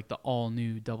come to like the all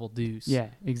new Double Deuce.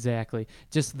 Exactly.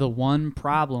 Just the one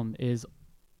problem is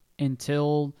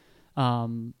until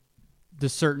the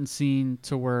certain scene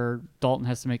to where Dalton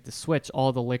has to make the switch,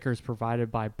 all the liquor is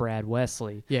provided by Brad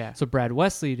Wesley. So Brad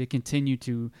Wesley, to continue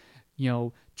to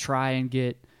try and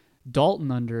get Dalton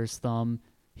under his thumb,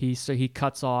 he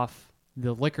cuts off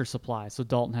the liquor supply, so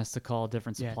Dalton has to call a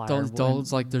different supplier.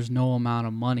 Dalton's like, there's no amount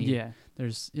of money.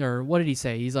 Or what did he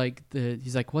say? He's like,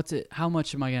 what's it? How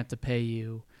much am I gonna have to pay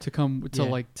you to come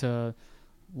to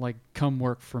come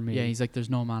work for me? He's like, there's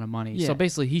no amount of money. So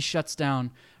basically, he shuts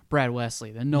down Brad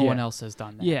Wesley. Then no one else has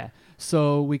done that.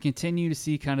 So we continue to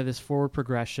see kind of this forward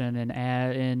progression,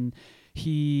 and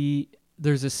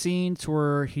there's a scene to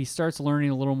where he starts learning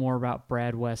a little more about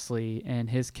Brad Wesley and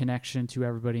his connection to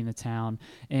everybody in the town,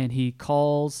 and he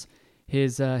calls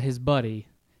his buddy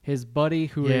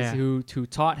who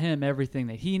taught him everything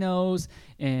that he knows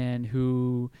and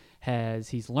who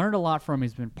he's learned a lot from.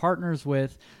 He's been partners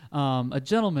with a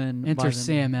gentleman. Enter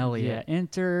Sam Elliott. Yeah,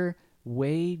 enter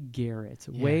Wade Garrett.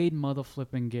 Yeah. Wade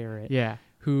motherflipping Garrett. Yeah.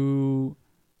 Who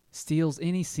steals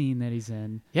any scene that he's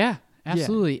in. Yeah,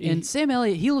 absolutely. Yeah. And Sam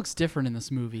Elliott, he looks different in this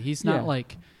movie. He's not Yeah.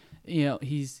 like,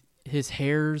 his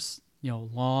hair's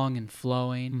long and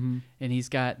flowing, and he's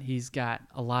got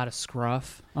a lot of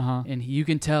scruff, and you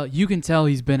can tell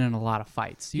he's been in a lot of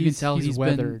fights. You can tell he's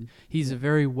weathered. He's a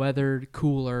very weathered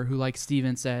cooler who, like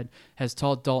Steven said, has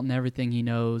taught Dalton everything he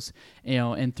knows.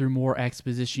 And through more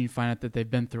exposition, you find out that they've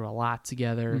been through a lot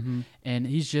together. And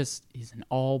he's an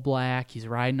all black. He's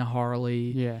riding a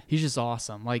Harley. Yeah, he's just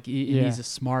awesome. Like he's a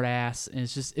smart ass, and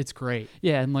it's great.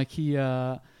 Yeah, and like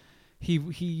you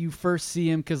first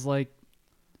see him because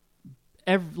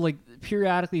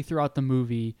periodically throughout the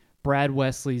movie, Brad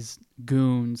Wesley's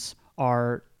goons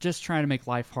are just trying to make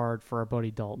life hard for our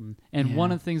buddy Dalton. And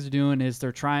one of the things they're doing is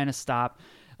they're trying to stop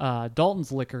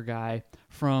Dalton's liquor guy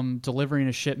from delivering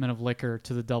a shipment of liquor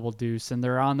to the Double Deuce. And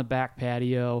they're on the back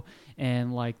patio,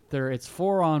 and it's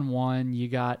 4-on-1. You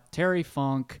got Terry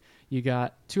Funk, you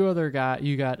got two other guys,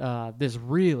 you got this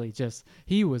really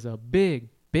he was a big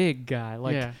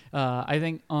guy. I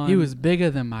think he was bigger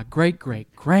than my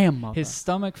great-great-grandmother. His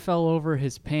stomach fell over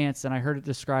his pants, and I heard it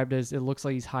described as it looks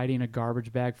like he's hiding a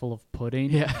garbage bag full of pudding.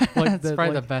 Yeah, that's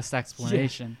probably the best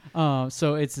explanation. Yeah.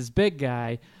 So it's this big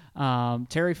guy,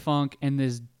 Terry Funk, and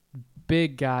this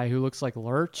big guy who looks like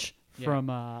Lurch from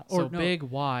big,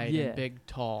 wide, and big,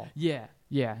 tall. Yeah.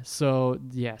 So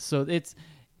it's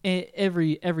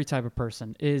every type of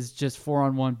person is just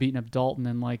 4-on-1 beating up Dalton,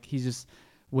 and he's just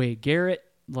Wade Garrett.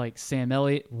 Sam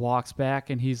Elliott walks back,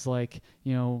 and he's like,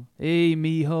 hey,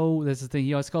 mijo. That's the thing.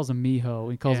 He always calls him mijo.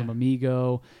 He calls him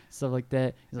amigo, stuff like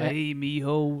that. He's like, hey,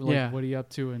 mijo. What are you up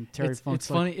to? And Terry Funk's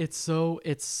funny. It's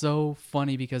so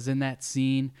funny because in that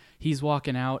scene, he's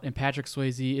walking out, and Patrick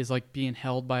Swayze is being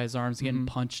held by his arms, getting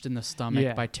punched in the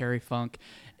stomach by Terry Funk,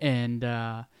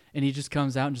 and he just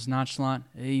comes out and just nonchalant,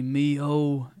 hey,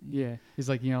 mijo. Yeah. He's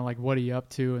like, what are you up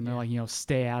to? And they're like,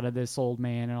 stay out of this, old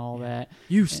man, and all that.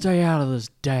 You stay out of this,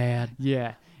 Dad.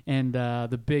 Yeah. And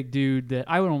the big dude that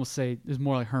I would almost say is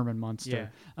more like Herman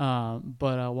Munster.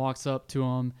 But walks up to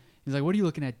him. He's like, what are you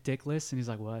looking at, dickless? And he's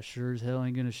like, well, I sure as hell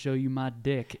ain't going to show you my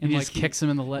dick. And he just kicks him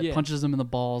in the leg, punches him in the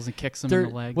balls, and kicks him in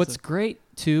the legs. What's great,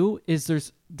 too, is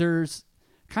there's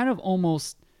kind of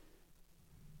almost...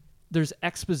 There's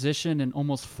exposition and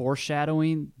almost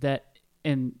foreshadowing that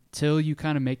until you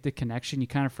kind of make the connection, you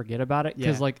kind of forget about it.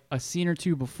 Because a scene or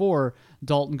two before,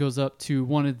 Dalton goes up to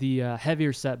one of the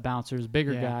heavier set bouncers,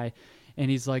 bigger guy, and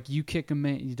he's like, you kick a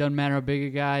man, it doesn't matter how big a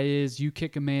guy is, you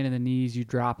kick a man in the knees, you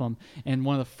drop him. And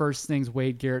one of the first things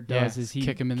Wade Garrett does is he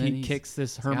kicks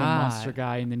this Herman Munster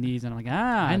guy in the knees, and I'm like,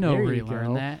 I know where you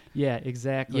learned that. Yeah,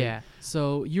 exactly. Yeah.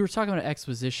 So you were talking about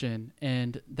exposition,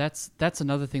 and that's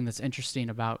another thing that's interesting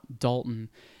about Dalton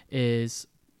is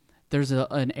there's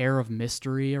an air of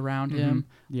mystery around him.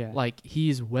 Yeah.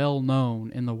 He's well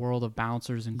known in the world of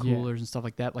bouncers and coolers and stuff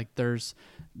like that. There's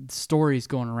stories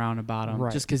going around about him.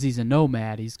 Right. Just because he's a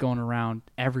nomad, he's going around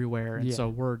everywhere, and so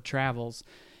word travels.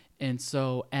 And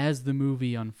so as the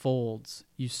movie unfolds,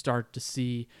 you start to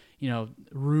see,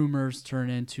 rumors turn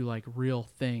into real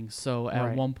things. So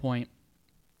at one point,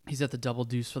 he's at the Double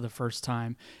Deuce for the first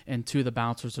time, and two of the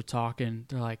bouncers are talking.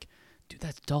 They're like, dude,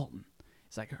 that's Dalton.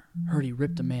 He's like, heard he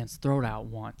ripped a man's throat out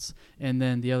once. And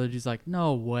then the other dude's like,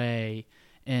 no way.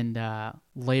 And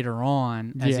later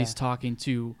on, as he's talking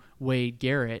to Wade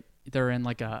Garrett, they're in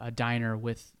a diner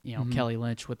with, Kelly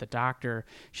Lynch with the doctor.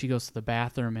 She goes to the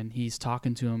bathroom, and he's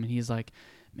talking to him, and he's like,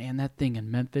 man, that thing in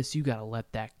Memphis, you got to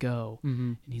let that go.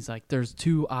 And he's like, there's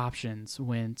two options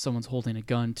when someone's holding a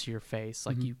gun to your face.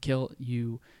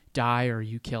 You die or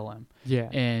you kill him. Yeah.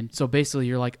 And so basically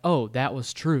you're like, oh, that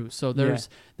was true. So there's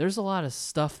a lot of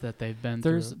stuff that they've been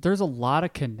through. There's a lot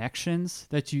of connections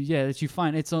that you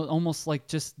find. It's almost like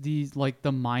just these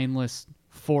the mindless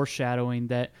foreshadowing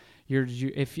that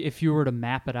if you were to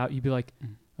map it out, you'd be like,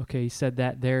 okay, he said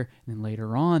that there, and then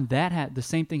later on the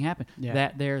same thing happened.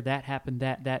 That there, that happened,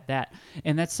 that.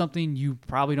 And that's something you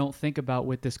probably don't think about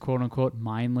with this quote unquote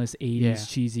mindless 80s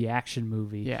cheesy action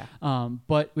movie. Yeah.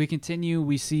 But we continue,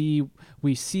 we see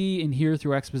and hear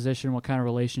through exposition what kind of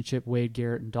relationship Wade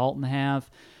Garrett and Dalton have.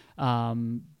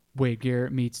 Wade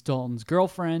Garrett meets Dalton's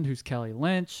girlfriend, who's Kelly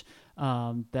Lynch.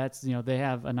 They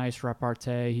have a nice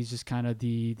repartee. He's just kind of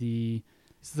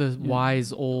he's the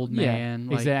wise old man.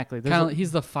 Exactly.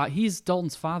 He's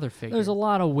Dalton's father figure. There's a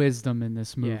lot of wisdom in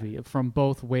this movie from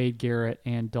both Wade Garrett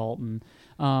and Dalton.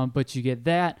 But you get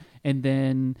that, and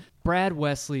then Brad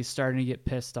Wesley is starting to get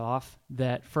pissed off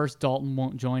that first Dalton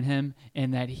won't join him,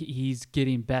 and that he's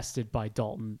getting bested by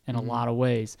Dalton in a lot of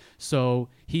ways. So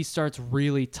he starts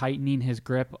really tightening his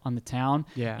grip on the town,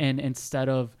 and instead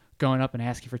of going up and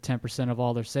asking for 10% of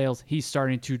all their sales, he's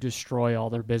starting to destroy all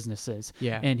their businesses.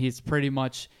 And he's pretty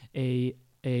much a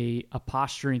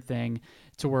posturing thing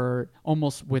to where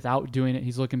almost without doing it,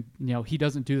 he's looking, he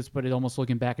doesn't do this, but it's almost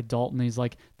looking back at Dalton. He's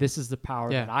like, this is the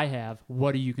power that I have.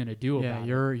 What are you going to do about it?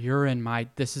 You're in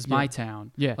this is my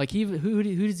town. Like who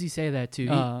does he say that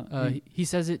to? He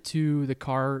says it to the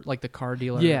car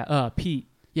dealer. Pete.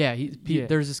 Pete.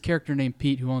 There's this character named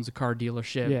Pete who owns a car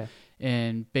dealership.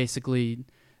 And basically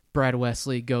Brad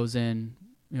Wesley goes in,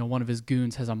 one of his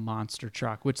goons has a monster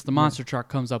truck, which the monster truck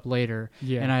comes up later.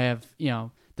 And I have,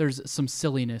 there's some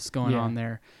silliness going on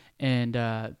there, and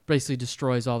basically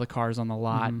destroys all the cars on the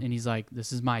lot. And he's like,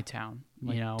 this is my town.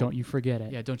 Don't you forget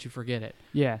it. Yeah, don't you forget it.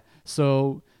 Yeah.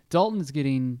 So Dalton's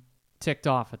getting ticked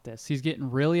off at this. He's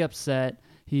getting really upset.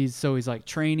 He's like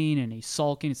training and he's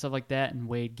sulking and stuff like that. And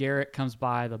Wade Garrett comes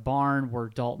by the barn where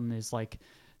Dalton is like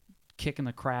kicking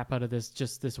the crap out of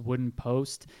this wooden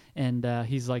post. And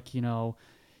he's like,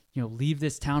 leave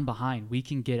this town behind. We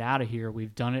can get out of here.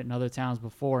 We've done it in other towns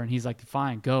before. And he's like,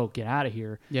 fine, go, get out of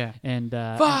here. Yeah. And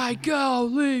fine, go,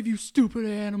 leave, you stupid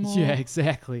animal. Yeah,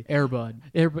 exactly. Airbud.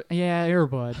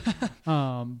 Airbud.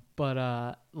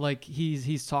 But like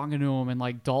he's talking to him, and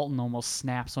like Dalton almost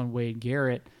snaps on Wade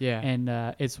Garrett. Yeah.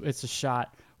 And it's a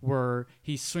shot where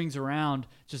he swings around,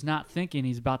 just not thinking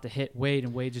he's about to hit Wade,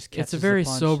 and Wade just catches. It's a very the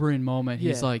punch. sobering moment.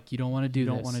 He's like, "You don't want to do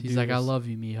this." He's like, this. "I love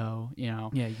you, mijo."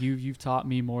 Yeah, you've taught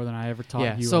me more than I ever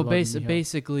taught you. So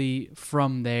basically,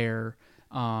 from there,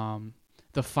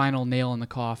 the final nail in the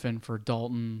coffin for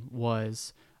Dalton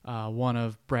was one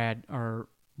of Brad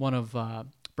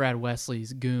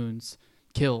Wesley's goons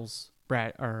kills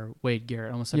Wade Garrett.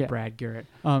 I almost said Brad Garrett.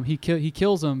 He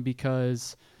kills him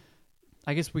because,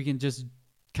 I guess we can just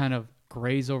kind of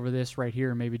graze over this right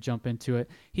here and maybe jump into it.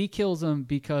 He kills him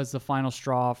because the final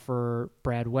straw for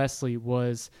Brad Wesley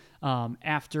was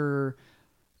after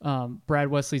Brad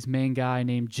Wesley's main guy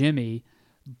named Jimmy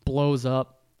blows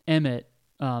up Emmett,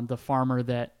 the farmer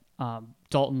that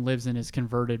Dalton lives in his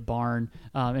converted barn,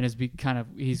 and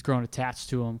he's grown attached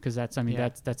to him because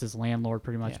that's his landlord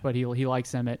pretty much. But he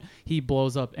likes Emmett. He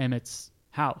blows up Emmett's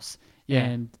house.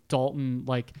 And Dalton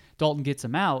gets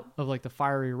him out of like the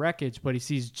fiery wreckage, but he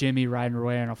sees Jimmy riding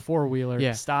away on a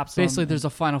 4-wheeler. Stops him. Basically, there's a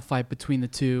final fight between the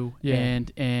two,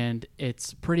 and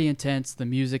it's pretty intense. The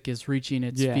music is reaching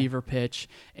its fever pitch,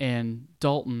 and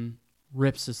Dalton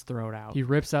rips his throat out. He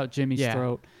rips out Jimmy's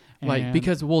throat.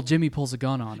 Because Jimmy pulls a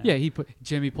gun on him. Yeah,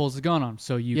 Jimmy pulls a gun on him.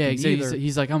 So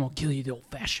he's like, I'm gonna kill you the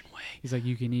old-fashioned way. He's like,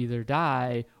 you can either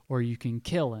die or you can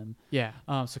kill him. Yeah.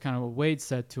 So kind of what Wade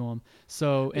said to him.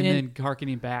 So and then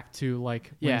harkening back to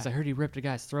like, when he's like, I heard he ripped a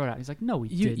guy's throat out. He's like, no,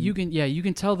 he didn't. You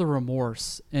can tell the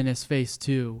remorse in his face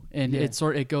too, and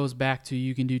it goes back to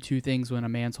you can do two things when a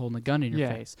man's holding a gun in your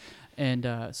face, and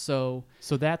so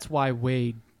that's why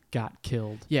Wade got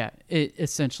killed. Yeah,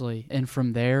 essentially, and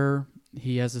from there.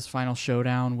 He has his final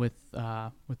showdown with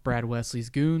Brad Wesley's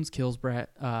goons, kills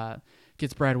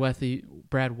gets Brad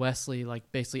Wesley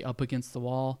like basically up against the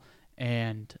wall,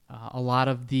 and a lot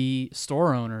of the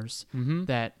store owners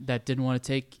that didn't want to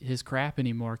take his crap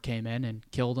anymore came in and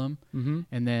killed him.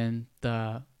 And then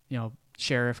the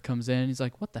sheriff comes in. He's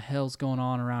like, "What the hell's going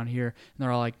on around here?" And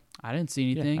they're all like, "I didn't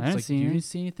see anything." I didn't see anything. You didn't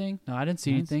see anything? No, I didn't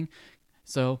see anything.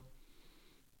 So.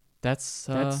 That's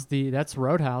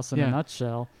Roadhouse in a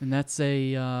nutshell, and that's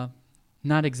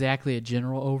not exactly a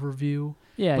general overview.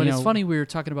 Yeah, but it's funny we were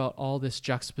talking about all this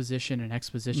juxtaposition and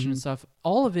exposition and stuff.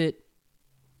 All of it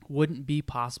wouldn't be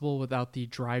possible without the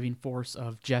driving force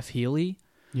of Jeff Healey,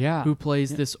 who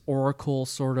plays this oracle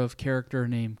sort of character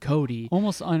named Cody.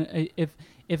 Almost if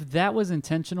that was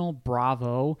intentional,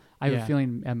 bravo. I have a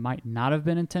feeling it might not have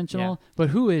been intentional.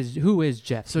 But who is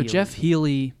Jeff? So Healey? Jeff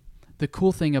Healey. The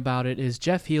cool thing about it is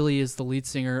Jeff Healey is the lead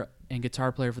singer and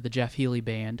guitar player for the Jeff Healey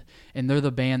Band, and they're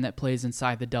the band that plays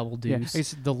inside the Double Deuce.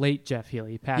 It's the late Jeff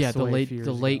Healey. He passed away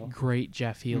the late great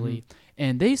Jeff Healey,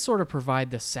 and they sort of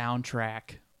provide the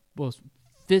soundtrack. Well,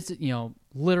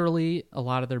 literally a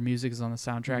lot of their music is on the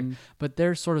soundtrack, but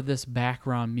they're sort of this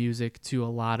background music to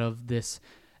a lot of this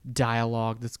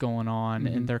dialogue that's going on,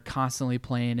 and they're constantly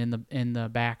playing in the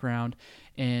background.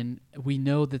 And we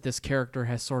know that this character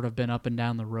has sort of been up and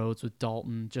down the roads with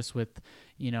Dalton, just with,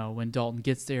 when Dalton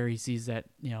gets there, he sees that,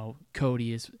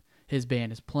 Cody his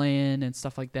band is playing and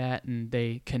stuff like that, and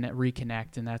they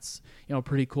reconnect, and that's, a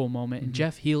pretty cool moment. And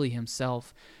Jeff Healey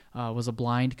himself was a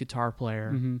blind guitar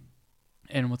player,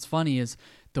 And what's funny is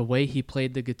the way he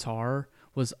played the guitar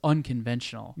was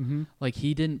unconventional. Like,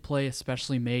 he didn't play a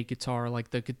specially made guitar. Like,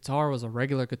 the guitar was a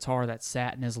regular guitar that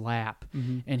sat in his lap.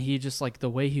 And he just, like, the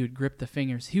way he would grip the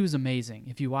fingers, he was amazing.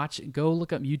 If you watch, go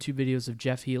look up YouTube videos of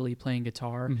Jeff Healey playing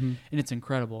guitar, and it's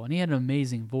incredible. And he had an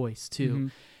amazing voice,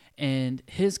 too. And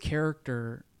his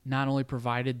character not only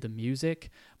provided the music,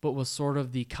 but was sort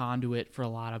of the conduit for a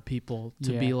lot of people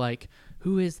to be like,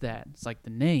 who is that? It's like,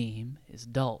 the name is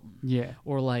Dalton. Yeah.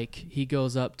 Or like, he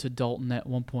goes up to Dalton at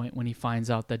one point when he finds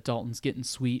out that Dalton's getting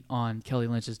sweet on Kelly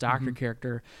Lynch's doctor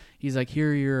character. He's like,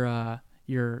 here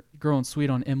you're growing sweet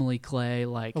on Emily Clay,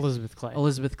 like Elizabeth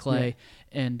Clay.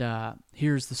 Yeah. And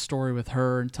here's the story with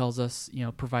her, and tells us,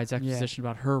 provides exposition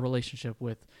about her relationship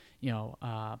with,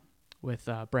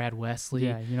 Brad Wesley.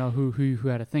 Yeah, who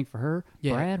had a thing for her?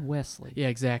 Yeah. Brad Wesley. Yeah,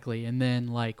 exactly. And then,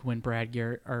 like, when Brad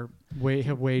Garrett or Wade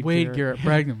Garrett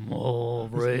bragged him, oh,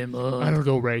 Raymond. I don't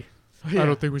know, Ray. I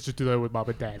don't think we should do that with Mom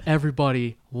and Dad.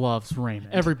 Everybody loves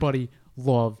Raymond. Everybody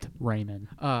loved Raymond.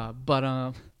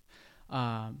 But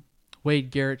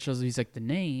Wade Garrett shows he's like, the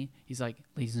name. He's like,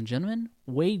 ladies and gentlemen,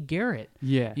 Wade Garrett.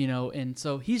 Yeah. And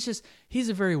so he's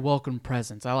a very welcome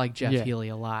presence. I like Jeff Healey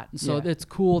a lot. And so Yeah. it's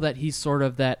cool that he's sort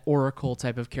of that oracle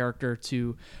type of character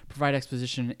to provide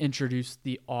exposition and introduce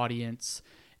the audience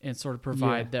and sort of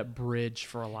provide that bridge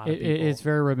for a lot of people. It's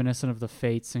very reminiscent of the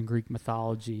Fates in Greek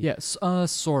mythology. Yes,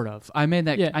 sort of. I made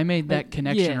that. Yeah. I made that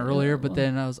connection earlier, but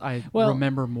then I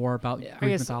remember more about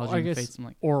Greek mythology and Fates. I'm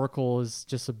like, oracle is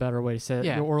just a better way to say it.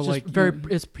 yeah, Or just like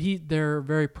they're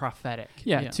very prophetic.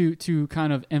 Yeah, to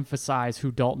kind of emphasize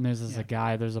who Dalton is as a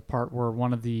guy. There's a part where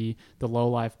one of the low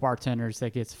life bartenders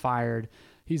that gets fired,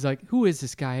 he's like, "Who is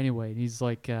this guy anyway?" And he's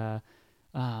like,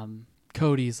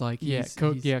 Cody's like,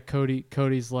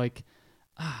 Cody's like,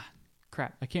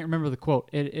 crap, I can't remember the quote.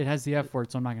 It has the F word,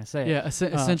 so I'm not gonna say it. Yeah,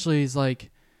 essentially, he's like,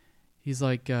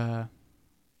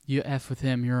 you F with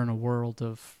him, you're in a world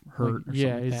of hurt. Or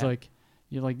something he's that. like,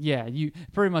 you're like, you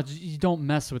pretty much, you don't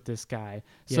mess with this guy.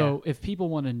 So if people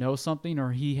want to know something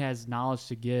or he has knowledge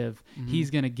to give,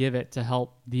 he's gonna give it to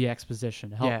help the exposition,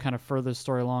 to help kind of further the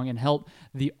story along, and help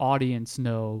the audience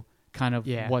know kind of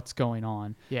what's going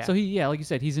on. Yeah. So he, like you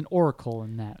said, he's an oracle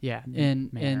in that. Yeah. manner.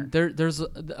 And there's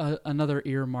another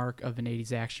earmark of an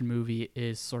 80s action movie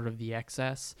is sort of the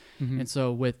excess. And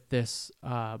so with this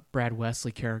Brad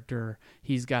Wesley character,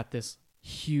 he's got this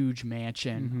huge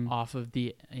mansion off of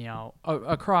the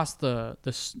across the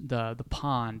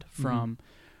pond from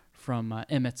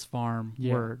Emmett's farm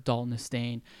where Dalton is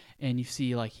staying. And you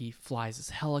see, like, he flies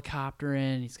his helicopter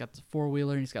in. He's got the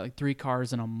 4-wheeler, and he's got like 3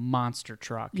 cars and a monster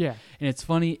truck. Yeah. And it's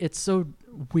funny. It's so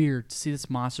weird to see this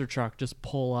monster truck just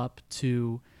pull up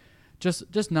to,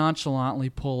 just nonchalantly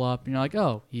pull up. And you're like,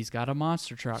 oh, he's got a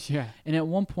monster truck. Yeah. And at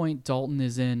one point, Dalton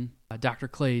is in Dr.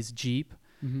 Clay's Jeep.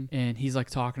 And he's like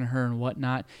talking to her and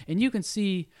whatnot, and you can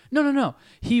see no.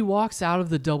 He walks out of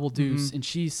the Double Deuce, and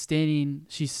she's standing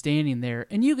there,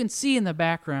 and you can see in the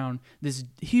background this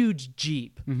huge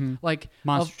Jeep, like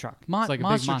monster truck. It's like a big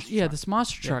monster truck. Yeah, this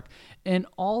monster truck, and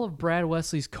all of Brad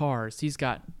Wesley's cars. He's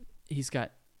got these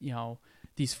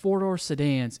 4-door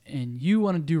sedans, and you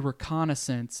want to do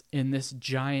reconnaissance in this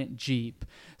giant Jeep.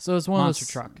 So it's one monster of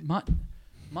those truck.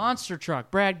 Monster truck.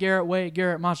 Brad Garrett, Wade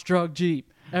Garrett, monster truck Jeep.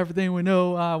 Everything we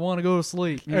know, I want to go to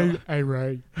sleep. Hey,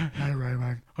 Ray,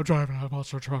 man. I'm driving a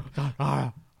monster truck.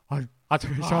 I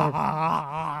think he's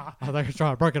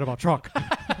trying to break into my truck.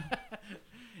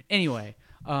 Anyway,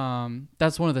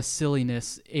 that's one of the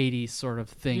silliness 80s sort of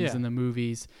things in the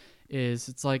movies. Is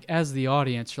it's like, as the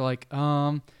audience, you're like,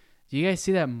 do you guys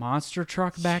see that monster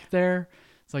truck back there?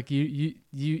 It's like you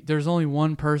there's only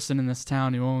one person in this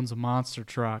town who owns a monster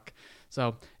truck,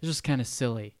 so it's just kind of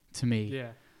silly to me. Yeah.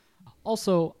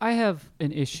 Also, I have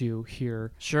an issue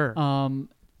here. Sure.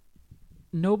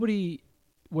 Nobody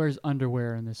wears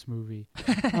underwear in this movie.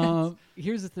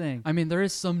 Here's the thing. I mean, there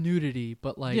is some nudity,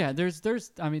 but like, there's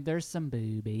some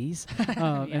boobies.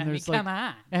 And there's come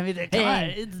on. I mean,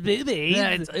 It's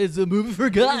boobies. it's a movie for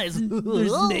guys.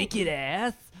 There's naked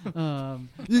ass.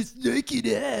 This naked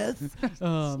ass.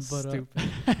 Stupid.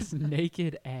 It's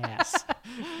naked ass.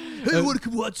 Hey, want to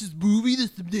come watch this movie?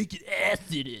 There's some naked ass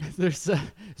in it. There's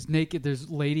naked. There's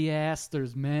lady ass.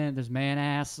 There's man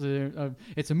ass.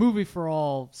 It's a movie for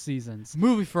all seasons.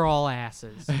 Movie for all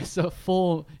asses. It's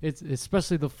It's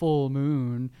especially the full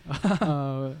moon.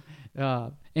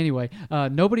 Anyway,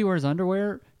 nobody wears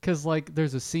underwear because like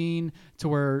there's a scene to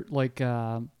where like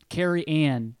Carrie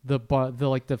Ann, the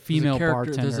female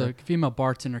bartender. There's a female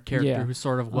bartender character who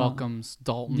sort of welcomes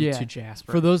Dalton to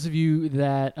Jasper. For those of you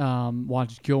that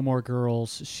watched Gilmore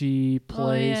Girls, she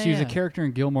was a character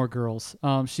in Gilmore Girls.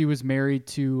 She was married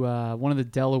to one of the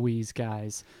DeLuise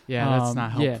guys. Yeah, that's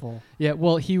not helpful. Yeah,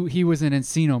 well, he was an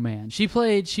Encino Man. She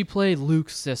played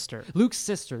Luke's sister. Luke's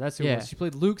sister, that's who it was. She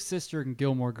played Luke's sister in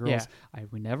Gilmore Girls.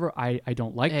 Yeah. I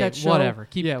don't like that show. Whatever.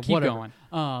 Keep going.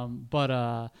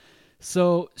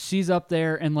 So she's up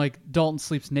there, and like Dalton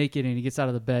sleeps naked, and he gets out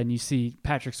of the bed, and you see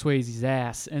Patrick Swayze's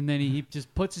ass, and then he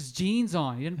just puts his jeans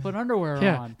on. He didn't put underwear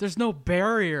on. There's no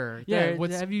barrier. Yeah,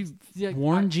 have you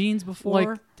worn jeans before?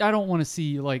 Like, I don't want to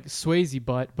see like Swayze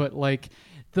butt, but like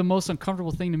the most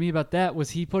uncomfortable thing to me about that was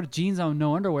he put jeans on,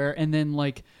 no underwear, and then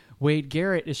like Wade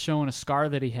Garrett is showing a scar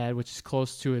that he had, which is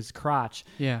close to his crotch.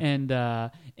 Yeah,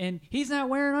 and he's not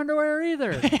wearing underwear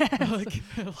either.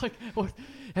 like what?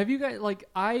 Have you guys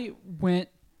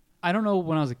I don't know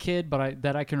when I was a kid, but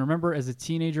I can remember as a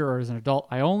teenager or as an adult,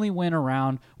 I only went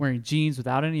around wearing jeans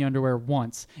without any underwear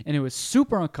once, and it was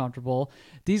super uncomfortable.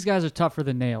 These guys are tougher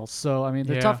than nails, so I mean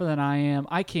they're tougher than I am.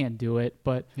 I can't do it,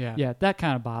 but that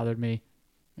kind of bothered me.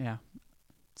 Yeah,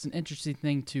 it's an interesting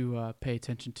thing to pay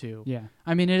attention to. Yeah,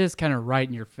 I mean it is kind of right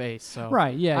in your face. So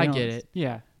right, yeah, I get it.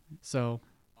 Yeah, so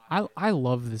I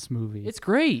love this movie. It's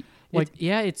great.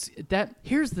 It's that.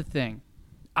 Here's the thing.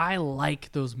 I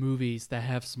like those movies that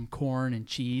have some corn and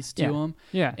cheese to them.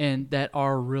 Yeah. And that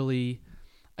are really,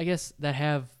 I guess, that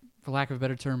have, for lack of a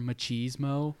better term,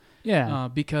 machismo. Yeah.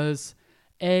 Because,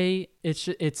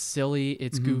 it's silly,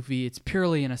 it's goofy, it's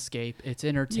purely an escape, it's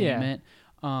entertainment.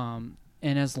 Yeah.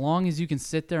 And as long as you can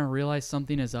sit there and realize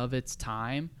something is of its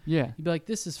time, you'd be like,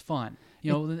 this is fun.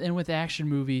 And with action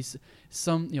movies,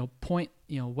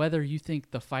 whether you think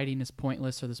the fighting is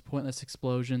pointless or there's pointless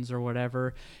explosions or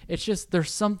whatever, it's just there's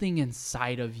something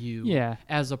inside of you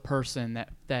as a person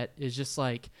that is just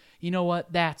like, you know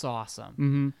what, that's awesome.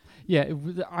 Mm-hmm. Yeah,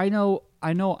 I know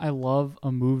I love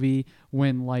a movie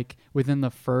when like within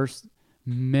the first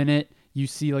minute you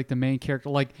see like the main character,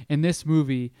 like in this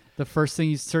movie, the first time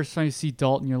you see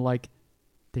Dalton, you're like,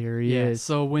 there he is.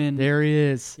 There he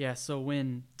is. Yeah, so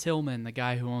when Tillman, the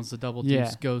guy who owns the Double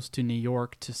Deuce, goes to New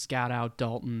York to scout out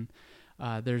Dalton,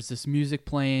 there's this music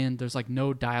playing. There's like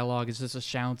no dialogue. It's just the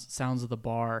sounds of the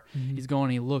bar. Mm-hmm. He's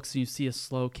going, he looks, and you see a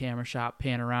slow camera shot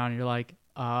pan around, and you're like,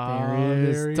 there he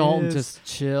is. Dalton just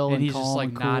chill and he's calm just like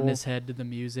and nodding cool. his head to the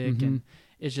music, and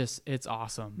it's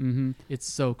awesome. Mm-hmm. It's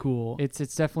so cool. It's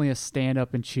definitely a stand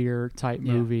up and cheer type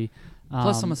movie.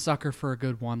 Plus, I'm a sucker for a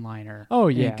good one-liner. Oh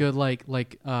yeah, and good like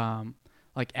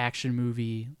action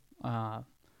movie.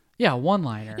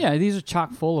 One-liner. Yeah, these are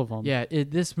chock full of them. Yeah,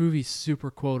 this movie's super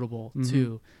quotable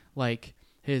too. Like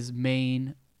his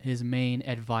main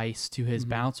advice to his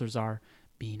bouncers are,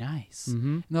 be nice.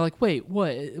 Mm-hmm. And they're like, wait,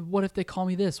 what? What if they call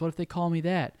me this? What if they call me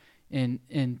that? And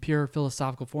in pure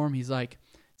philosophical form, he's like,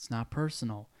 it's not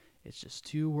personal. It's just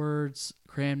two words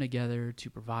crammed together to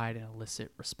provide an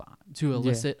elicit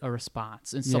a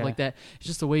response and stuff like that. It's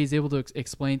just the way he's able to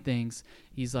explain things.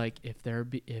 He's like, if they're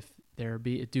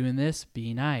doing this,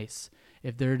 be nice.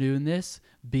 If they're doing this,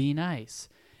 be nice.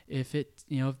 If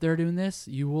they're doing this,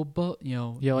 you will both,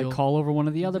 like call over one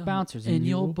of the other bouncers and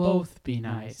you'll both be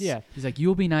nice. Yeah. He's like,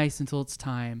 you'll be nice until it's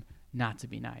time not to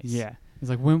be nice. Yeah. He's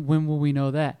like, when will we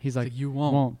know that? He's like, you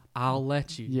won't. I'll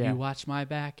let you. Yeah. You watch my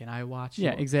back and I watch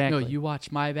yours. Yeah, exactly. No, you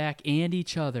watch my back and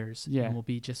each other's and we'll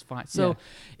be just fine. So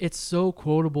it's so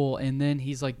quotable. And then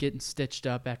he's like getting stitched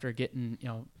up after getting,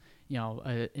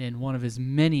 in one of his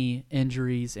many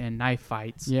injuries and knife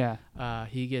fights. Yeah.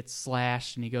 He gets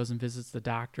slashed and he goes and visits the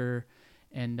doctor,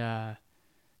 and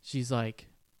she's like,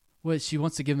 she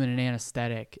wants to give him an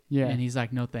anesthetic. Yeah. And he's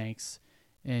like, no thanks.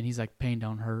 And he's like, pain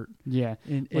don't hurt. Yeah.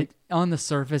 And on the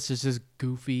surface, it's just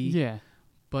goofy. Yeah.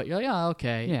 But you're like, oh,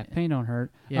 okay. Yeah, pain don't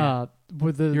hurt. Yeah.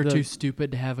 You're too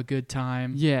stupid to have a good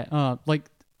time. Yeah. Like,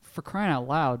 for crying out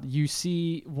loud, you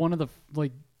see one of the,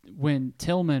 when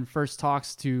Tillman first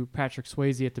talks to Patrick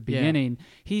Swayze at the beginning,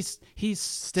 he's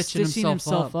stitching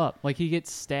himself up. Like, he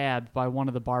gets stabbed by one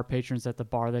of the bar patrons at the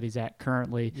bar that he's at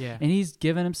currently. Yeah. And he's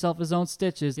giving himself his own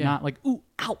stitches, not like, ooh,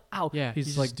 ow, ow. Yeah,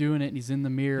 he's like just doing it, and he's in the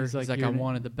mirror. He's like I wanted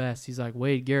wanted the best. He's like,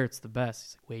 Wade Garrett's the best.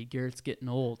 He's like, Wade Garrett's getting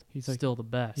old. He's like, still the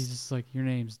best. He's just like, your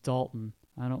name's Dalton.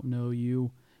 I don't know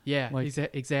you. Yeah,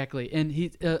 exactly. And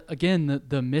he, again,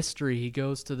 the mystery, he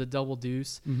goes to the Double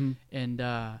Deuce, and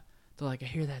they're like, I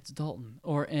hear that's Dalton.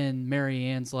 And Mary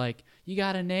Ann's like, you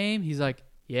got a name? He's like,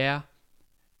 yeah.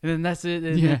 And then that's it.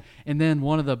 And then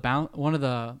one of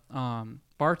the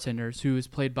bartenders, who is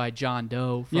played by John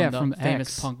Doe from the famous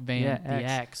X. punk band The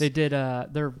X. They did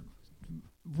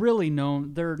really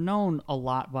known. They're known a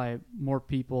lot by more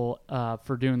people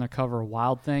for doing the cover of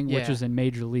Wild Thing, which was in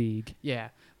Major League. Yeah,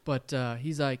 but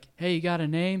he's like, hey, you got a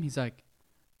name? He's like,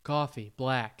 coffee,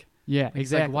 black. Yeah, like,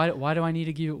 exactly. Like, why do I need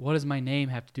to give? What does my name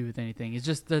have to do with anything? It's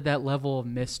just that level of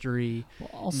mystery. Well,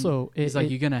 also, he's like,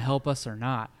 you gonna help us or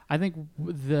not? I think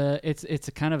it's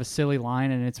a kind of a silly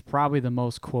line, and it's probably the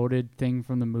most quoted thing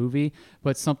from the movie,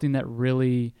 but something that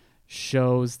really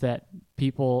shows that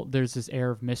there's this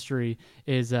air of mystery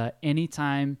is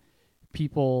anytime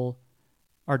people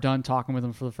are done talking with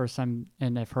them for the first time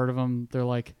and I've heard of them, they're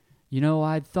like,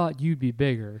 I thought you'd be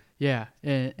bigger. Yeah,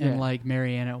 and like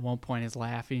Marianne at one point is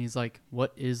laughing. He's like,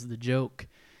 what is the joke?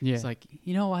 Yeah. He's like,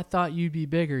 I thought you'd be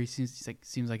bigger. He's like,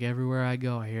 seems like everywhere I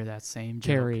go, I hear that same joke.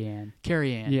 Carrie Ann.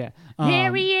 Yeah.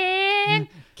 Carrie Ann.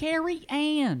 Carrie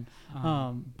Ann.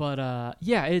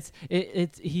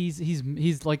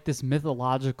 He's like this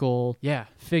mythological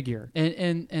figure.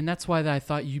 And that's why I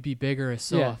thought you'd be bigger is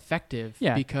so effective.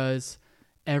 Yeah. Because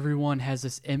everyone has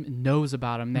this knows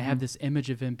about him. They have this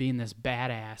image of him being this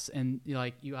badass, and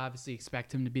you obviously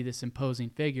expect him to be this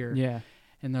imposing figure. Yeah.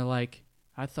 And they're like,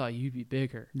 I thought you'd be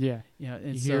bigger. Yeah.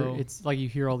 And it's like you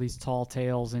hear all these tall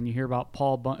tales, and you hear about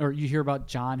or you hear about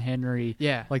John Henry.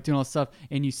 Yeah. Like doing all this stuff,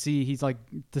 and you see he's like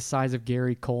the size of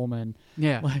Gary Coleman.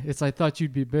 Yeah. I thought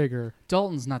you'd be bigger.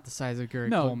 Dalton's not the size of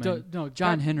Gary Coleman. No,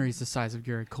 John Henry's the size of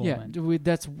Gary Coleman. Yeah,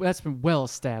 that's been well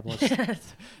established.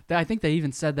 I think they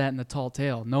even said that in the tall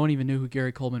tale. No one even knew who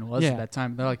Gary Coleman was at that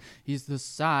time. They're like, he's the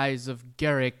size of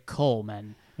Gary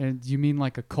Coleman. And you mean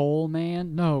like a coal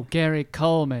man? No, Gary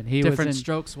Coleman. He Different was in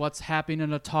Strokes. What's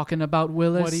happening? Talking about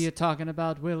Willis. What are you talking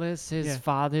about, Willis? His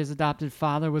father, his adopted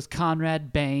father, was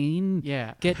Conrad Bain.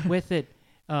 Yeah. Get with it.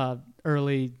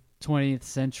 Early 20th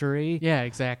century. Yeah,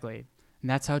 exactly. And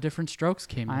that's how Different Strokes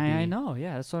came to be. I know.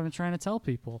 Yeah, that's what I'm trying to tell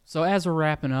people. So as we're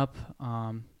wrapping up,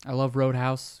 I love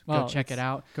Roadhouse. Go check it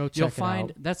out. You'll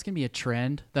find that's going to be a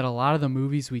trend that a lot of the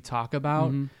movies we talk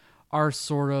about are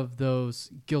sort of those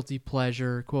guilty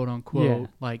pleasure, quote unquote,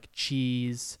 like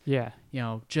cheese. Yeah.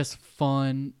 Just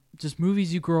fun, just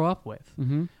movies you grow up with.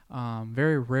 Mm-hmm.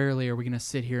 Very rarely are we going to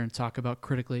sit here and talk about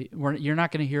critically. You're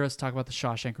not going to hear us talk about The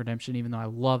Shawshank Redemption, even though I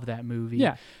love that movie.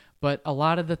 Yeah. But a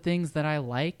lot of the things that I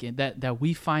like and that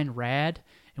we find rad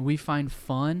and we find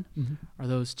fun are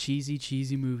those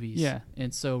cheesy movies. Yeah.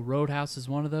 And so Roadhouse is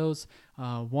one of those.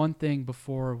 One thing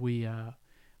before we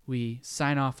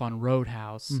sign off on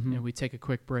Roadhouse and we take a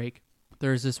quick break,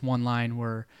 there's this one line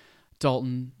where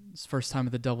Dalton's first time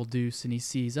at the Double Deuce and he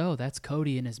sees, oh, that's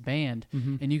Cody and his band.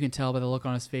 And you can tell by the look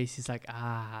on his face, he's like,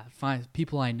 fine,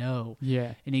 people I know.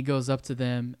 Yeah. And he goes up to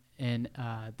them and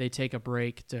they take a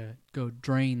break to go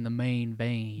drain the main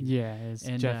vein. Yeah, as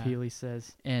Jeff Healy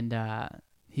says. And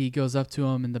he goes up to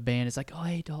him and the band is like, oh,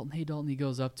 hey, Dalton. He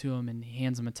goes up to him and he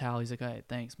hands him a towel. He's like, hey,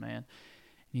 thanks, man. And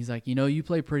he's like, you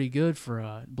play pretty good for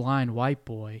a blind white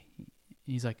boy. And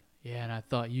he's like, yeah, and I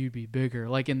thought you'd be bigger.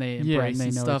 Like, and they embrace and they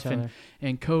and know stuff. each other.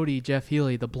 And Cody, Jeff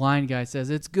Healy, the blind guy,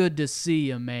 says, it's good to see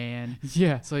you, man.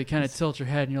 Yeah. So you kind of tilt your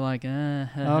head and you're like,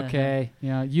 okay.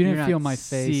 Yeah, you didn't feel my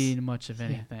face. Seeing much of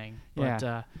anything.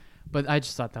 Yeah. But I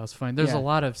just thought that was funny. There's a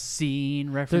lot of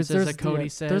scene references that Cody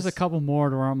says. There's a couple more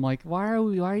where I'm like, why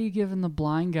are you giving the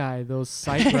blind guy those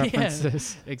sight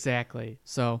references? Exactly.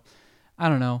 So, I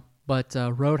don't know. But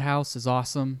Roadhouse is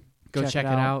awesome. Go check it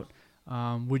out.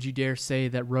 Would you dare say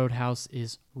that Roadhouse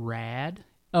is rad?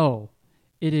 Oh,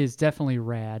 it is definitely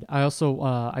rad. I also,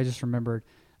 I just remembered,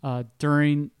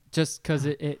 just because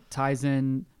it ties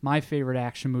in my favorite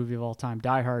action movie of all time,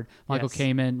 Die Hard. Michael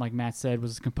Kamen, like Matt said,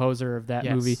 was the composer of that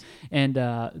movie. And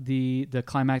the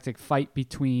climactic fight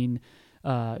between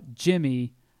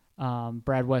Jimmy,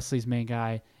 Brad Wesley's main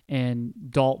guy, and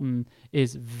Dalton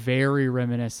is very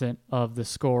reminiscent of the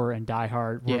score in Die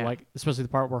Hard, where especially the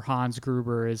part where Hans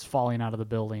Gruber is falling out of the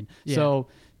building. Yeah. So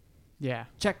yeah,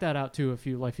 check that out too if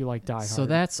you like Die Hard. So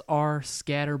that's our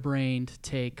scatterbrained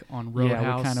take on Roadhouse.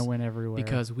 Yeah, we kind of went everywhere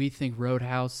because we think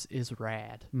Roadhouse is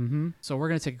rad. Mm-hmm. So we're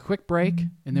gonna take a quick break,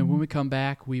 and then when we come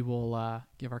back, we will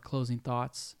give our closing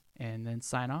thoughts and then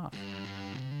sign off.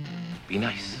 Be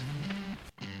nice.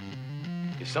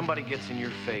 If somebody gets in your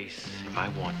face, I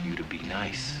want you to be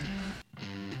nice.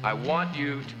 I want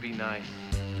you to be nice.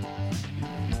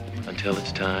 Until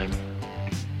it's time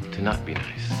to not be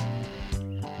nice.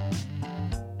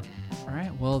 All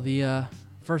right. Well, the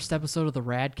first episode of the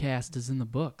Radkast is in the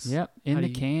books. Yep, in the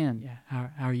can. Yeah.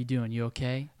 How are you doing? You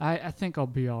okay? I think I'll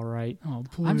be all right. Oh,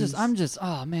 please. I'm just.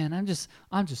 Oh man, I'm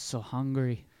just so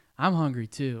hungry. I'm hungry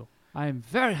too. I'm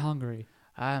very hungry.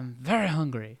 I'm very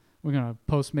hungry. We're gonna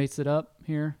Postmates it up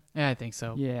here. Yeah, I think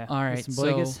so. Yeah. All right.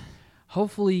 So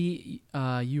hopefully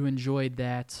you enjoyed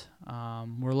that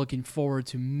We're looking forward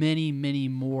to many, many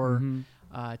more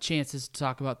chances to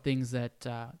talk about things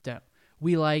that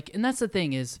we like. And that's the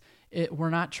thing is, we're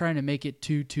not trying to make it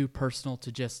too personal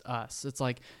to just us. It's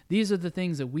like, these are the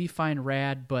things that we find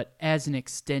rad, but as an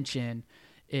extension,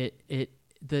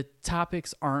 the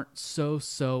topics aren't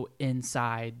so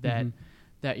inside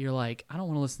that you're like, I don't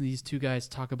want to listen to these two guys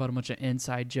talk about a bunch of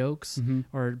inside jokes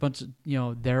or a bunch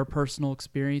of their personal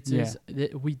experiences.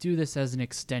 We do this as an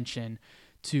extension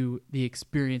to the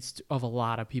experience of a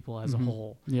lot of people as a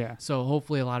whole. Yeah. So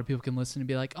hopefully a lot of people can listen and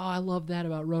be like, oh, I love that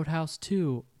about Roadhouse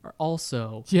too. Or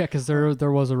also. Yeah, because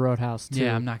there was a Roadhouse too.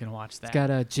 Yeah, I'm not going to watch that. It's got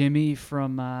a Jimmy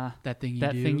from That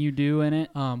Thing You Do in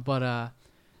it.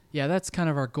 Yeah, that's kind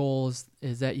of our goal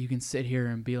is that you can sit here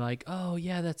and be like, oh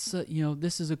yeah, that's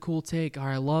this is a cool take. Or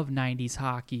I love 90s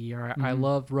hockey. Or I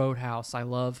love Roadhouse. I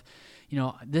love,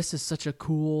 this is such a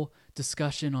cool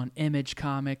discussion on image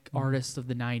comic artists of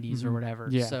the 90s or whatever.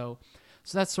 Yeah. So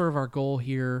that's sort of our goal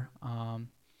here. And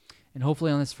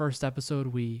hopefully on this first episode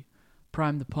we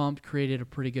primed the pump, created a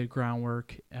pretty good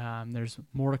groundwork. There's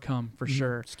more to come for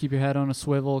sure. Just keep your head on a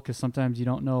swivel because sometimes you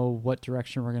don't know what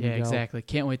direction we're going to go. Yeah, exactly.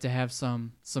 Can't wait to have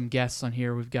some guests on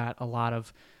here. We've got a lot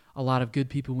of good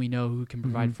people we know who can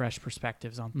provide fresh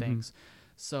perspectives on things.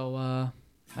 So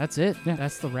that's it. Yeah.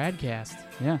 That's the Radkast.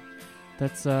 Yeah.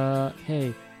 That's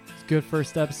hey, it's a good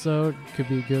first episode. Could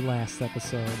be a good last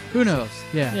episode. Who knows?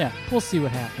 Yeah. Yeah. We'll see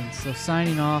what happens. So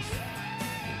signing off.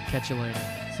 Catch you later.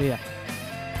 See ya.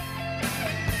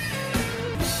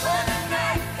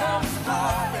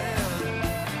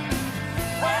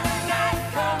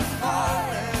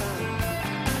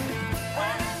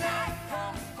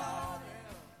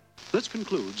 This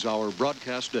concludes our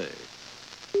broadcast day.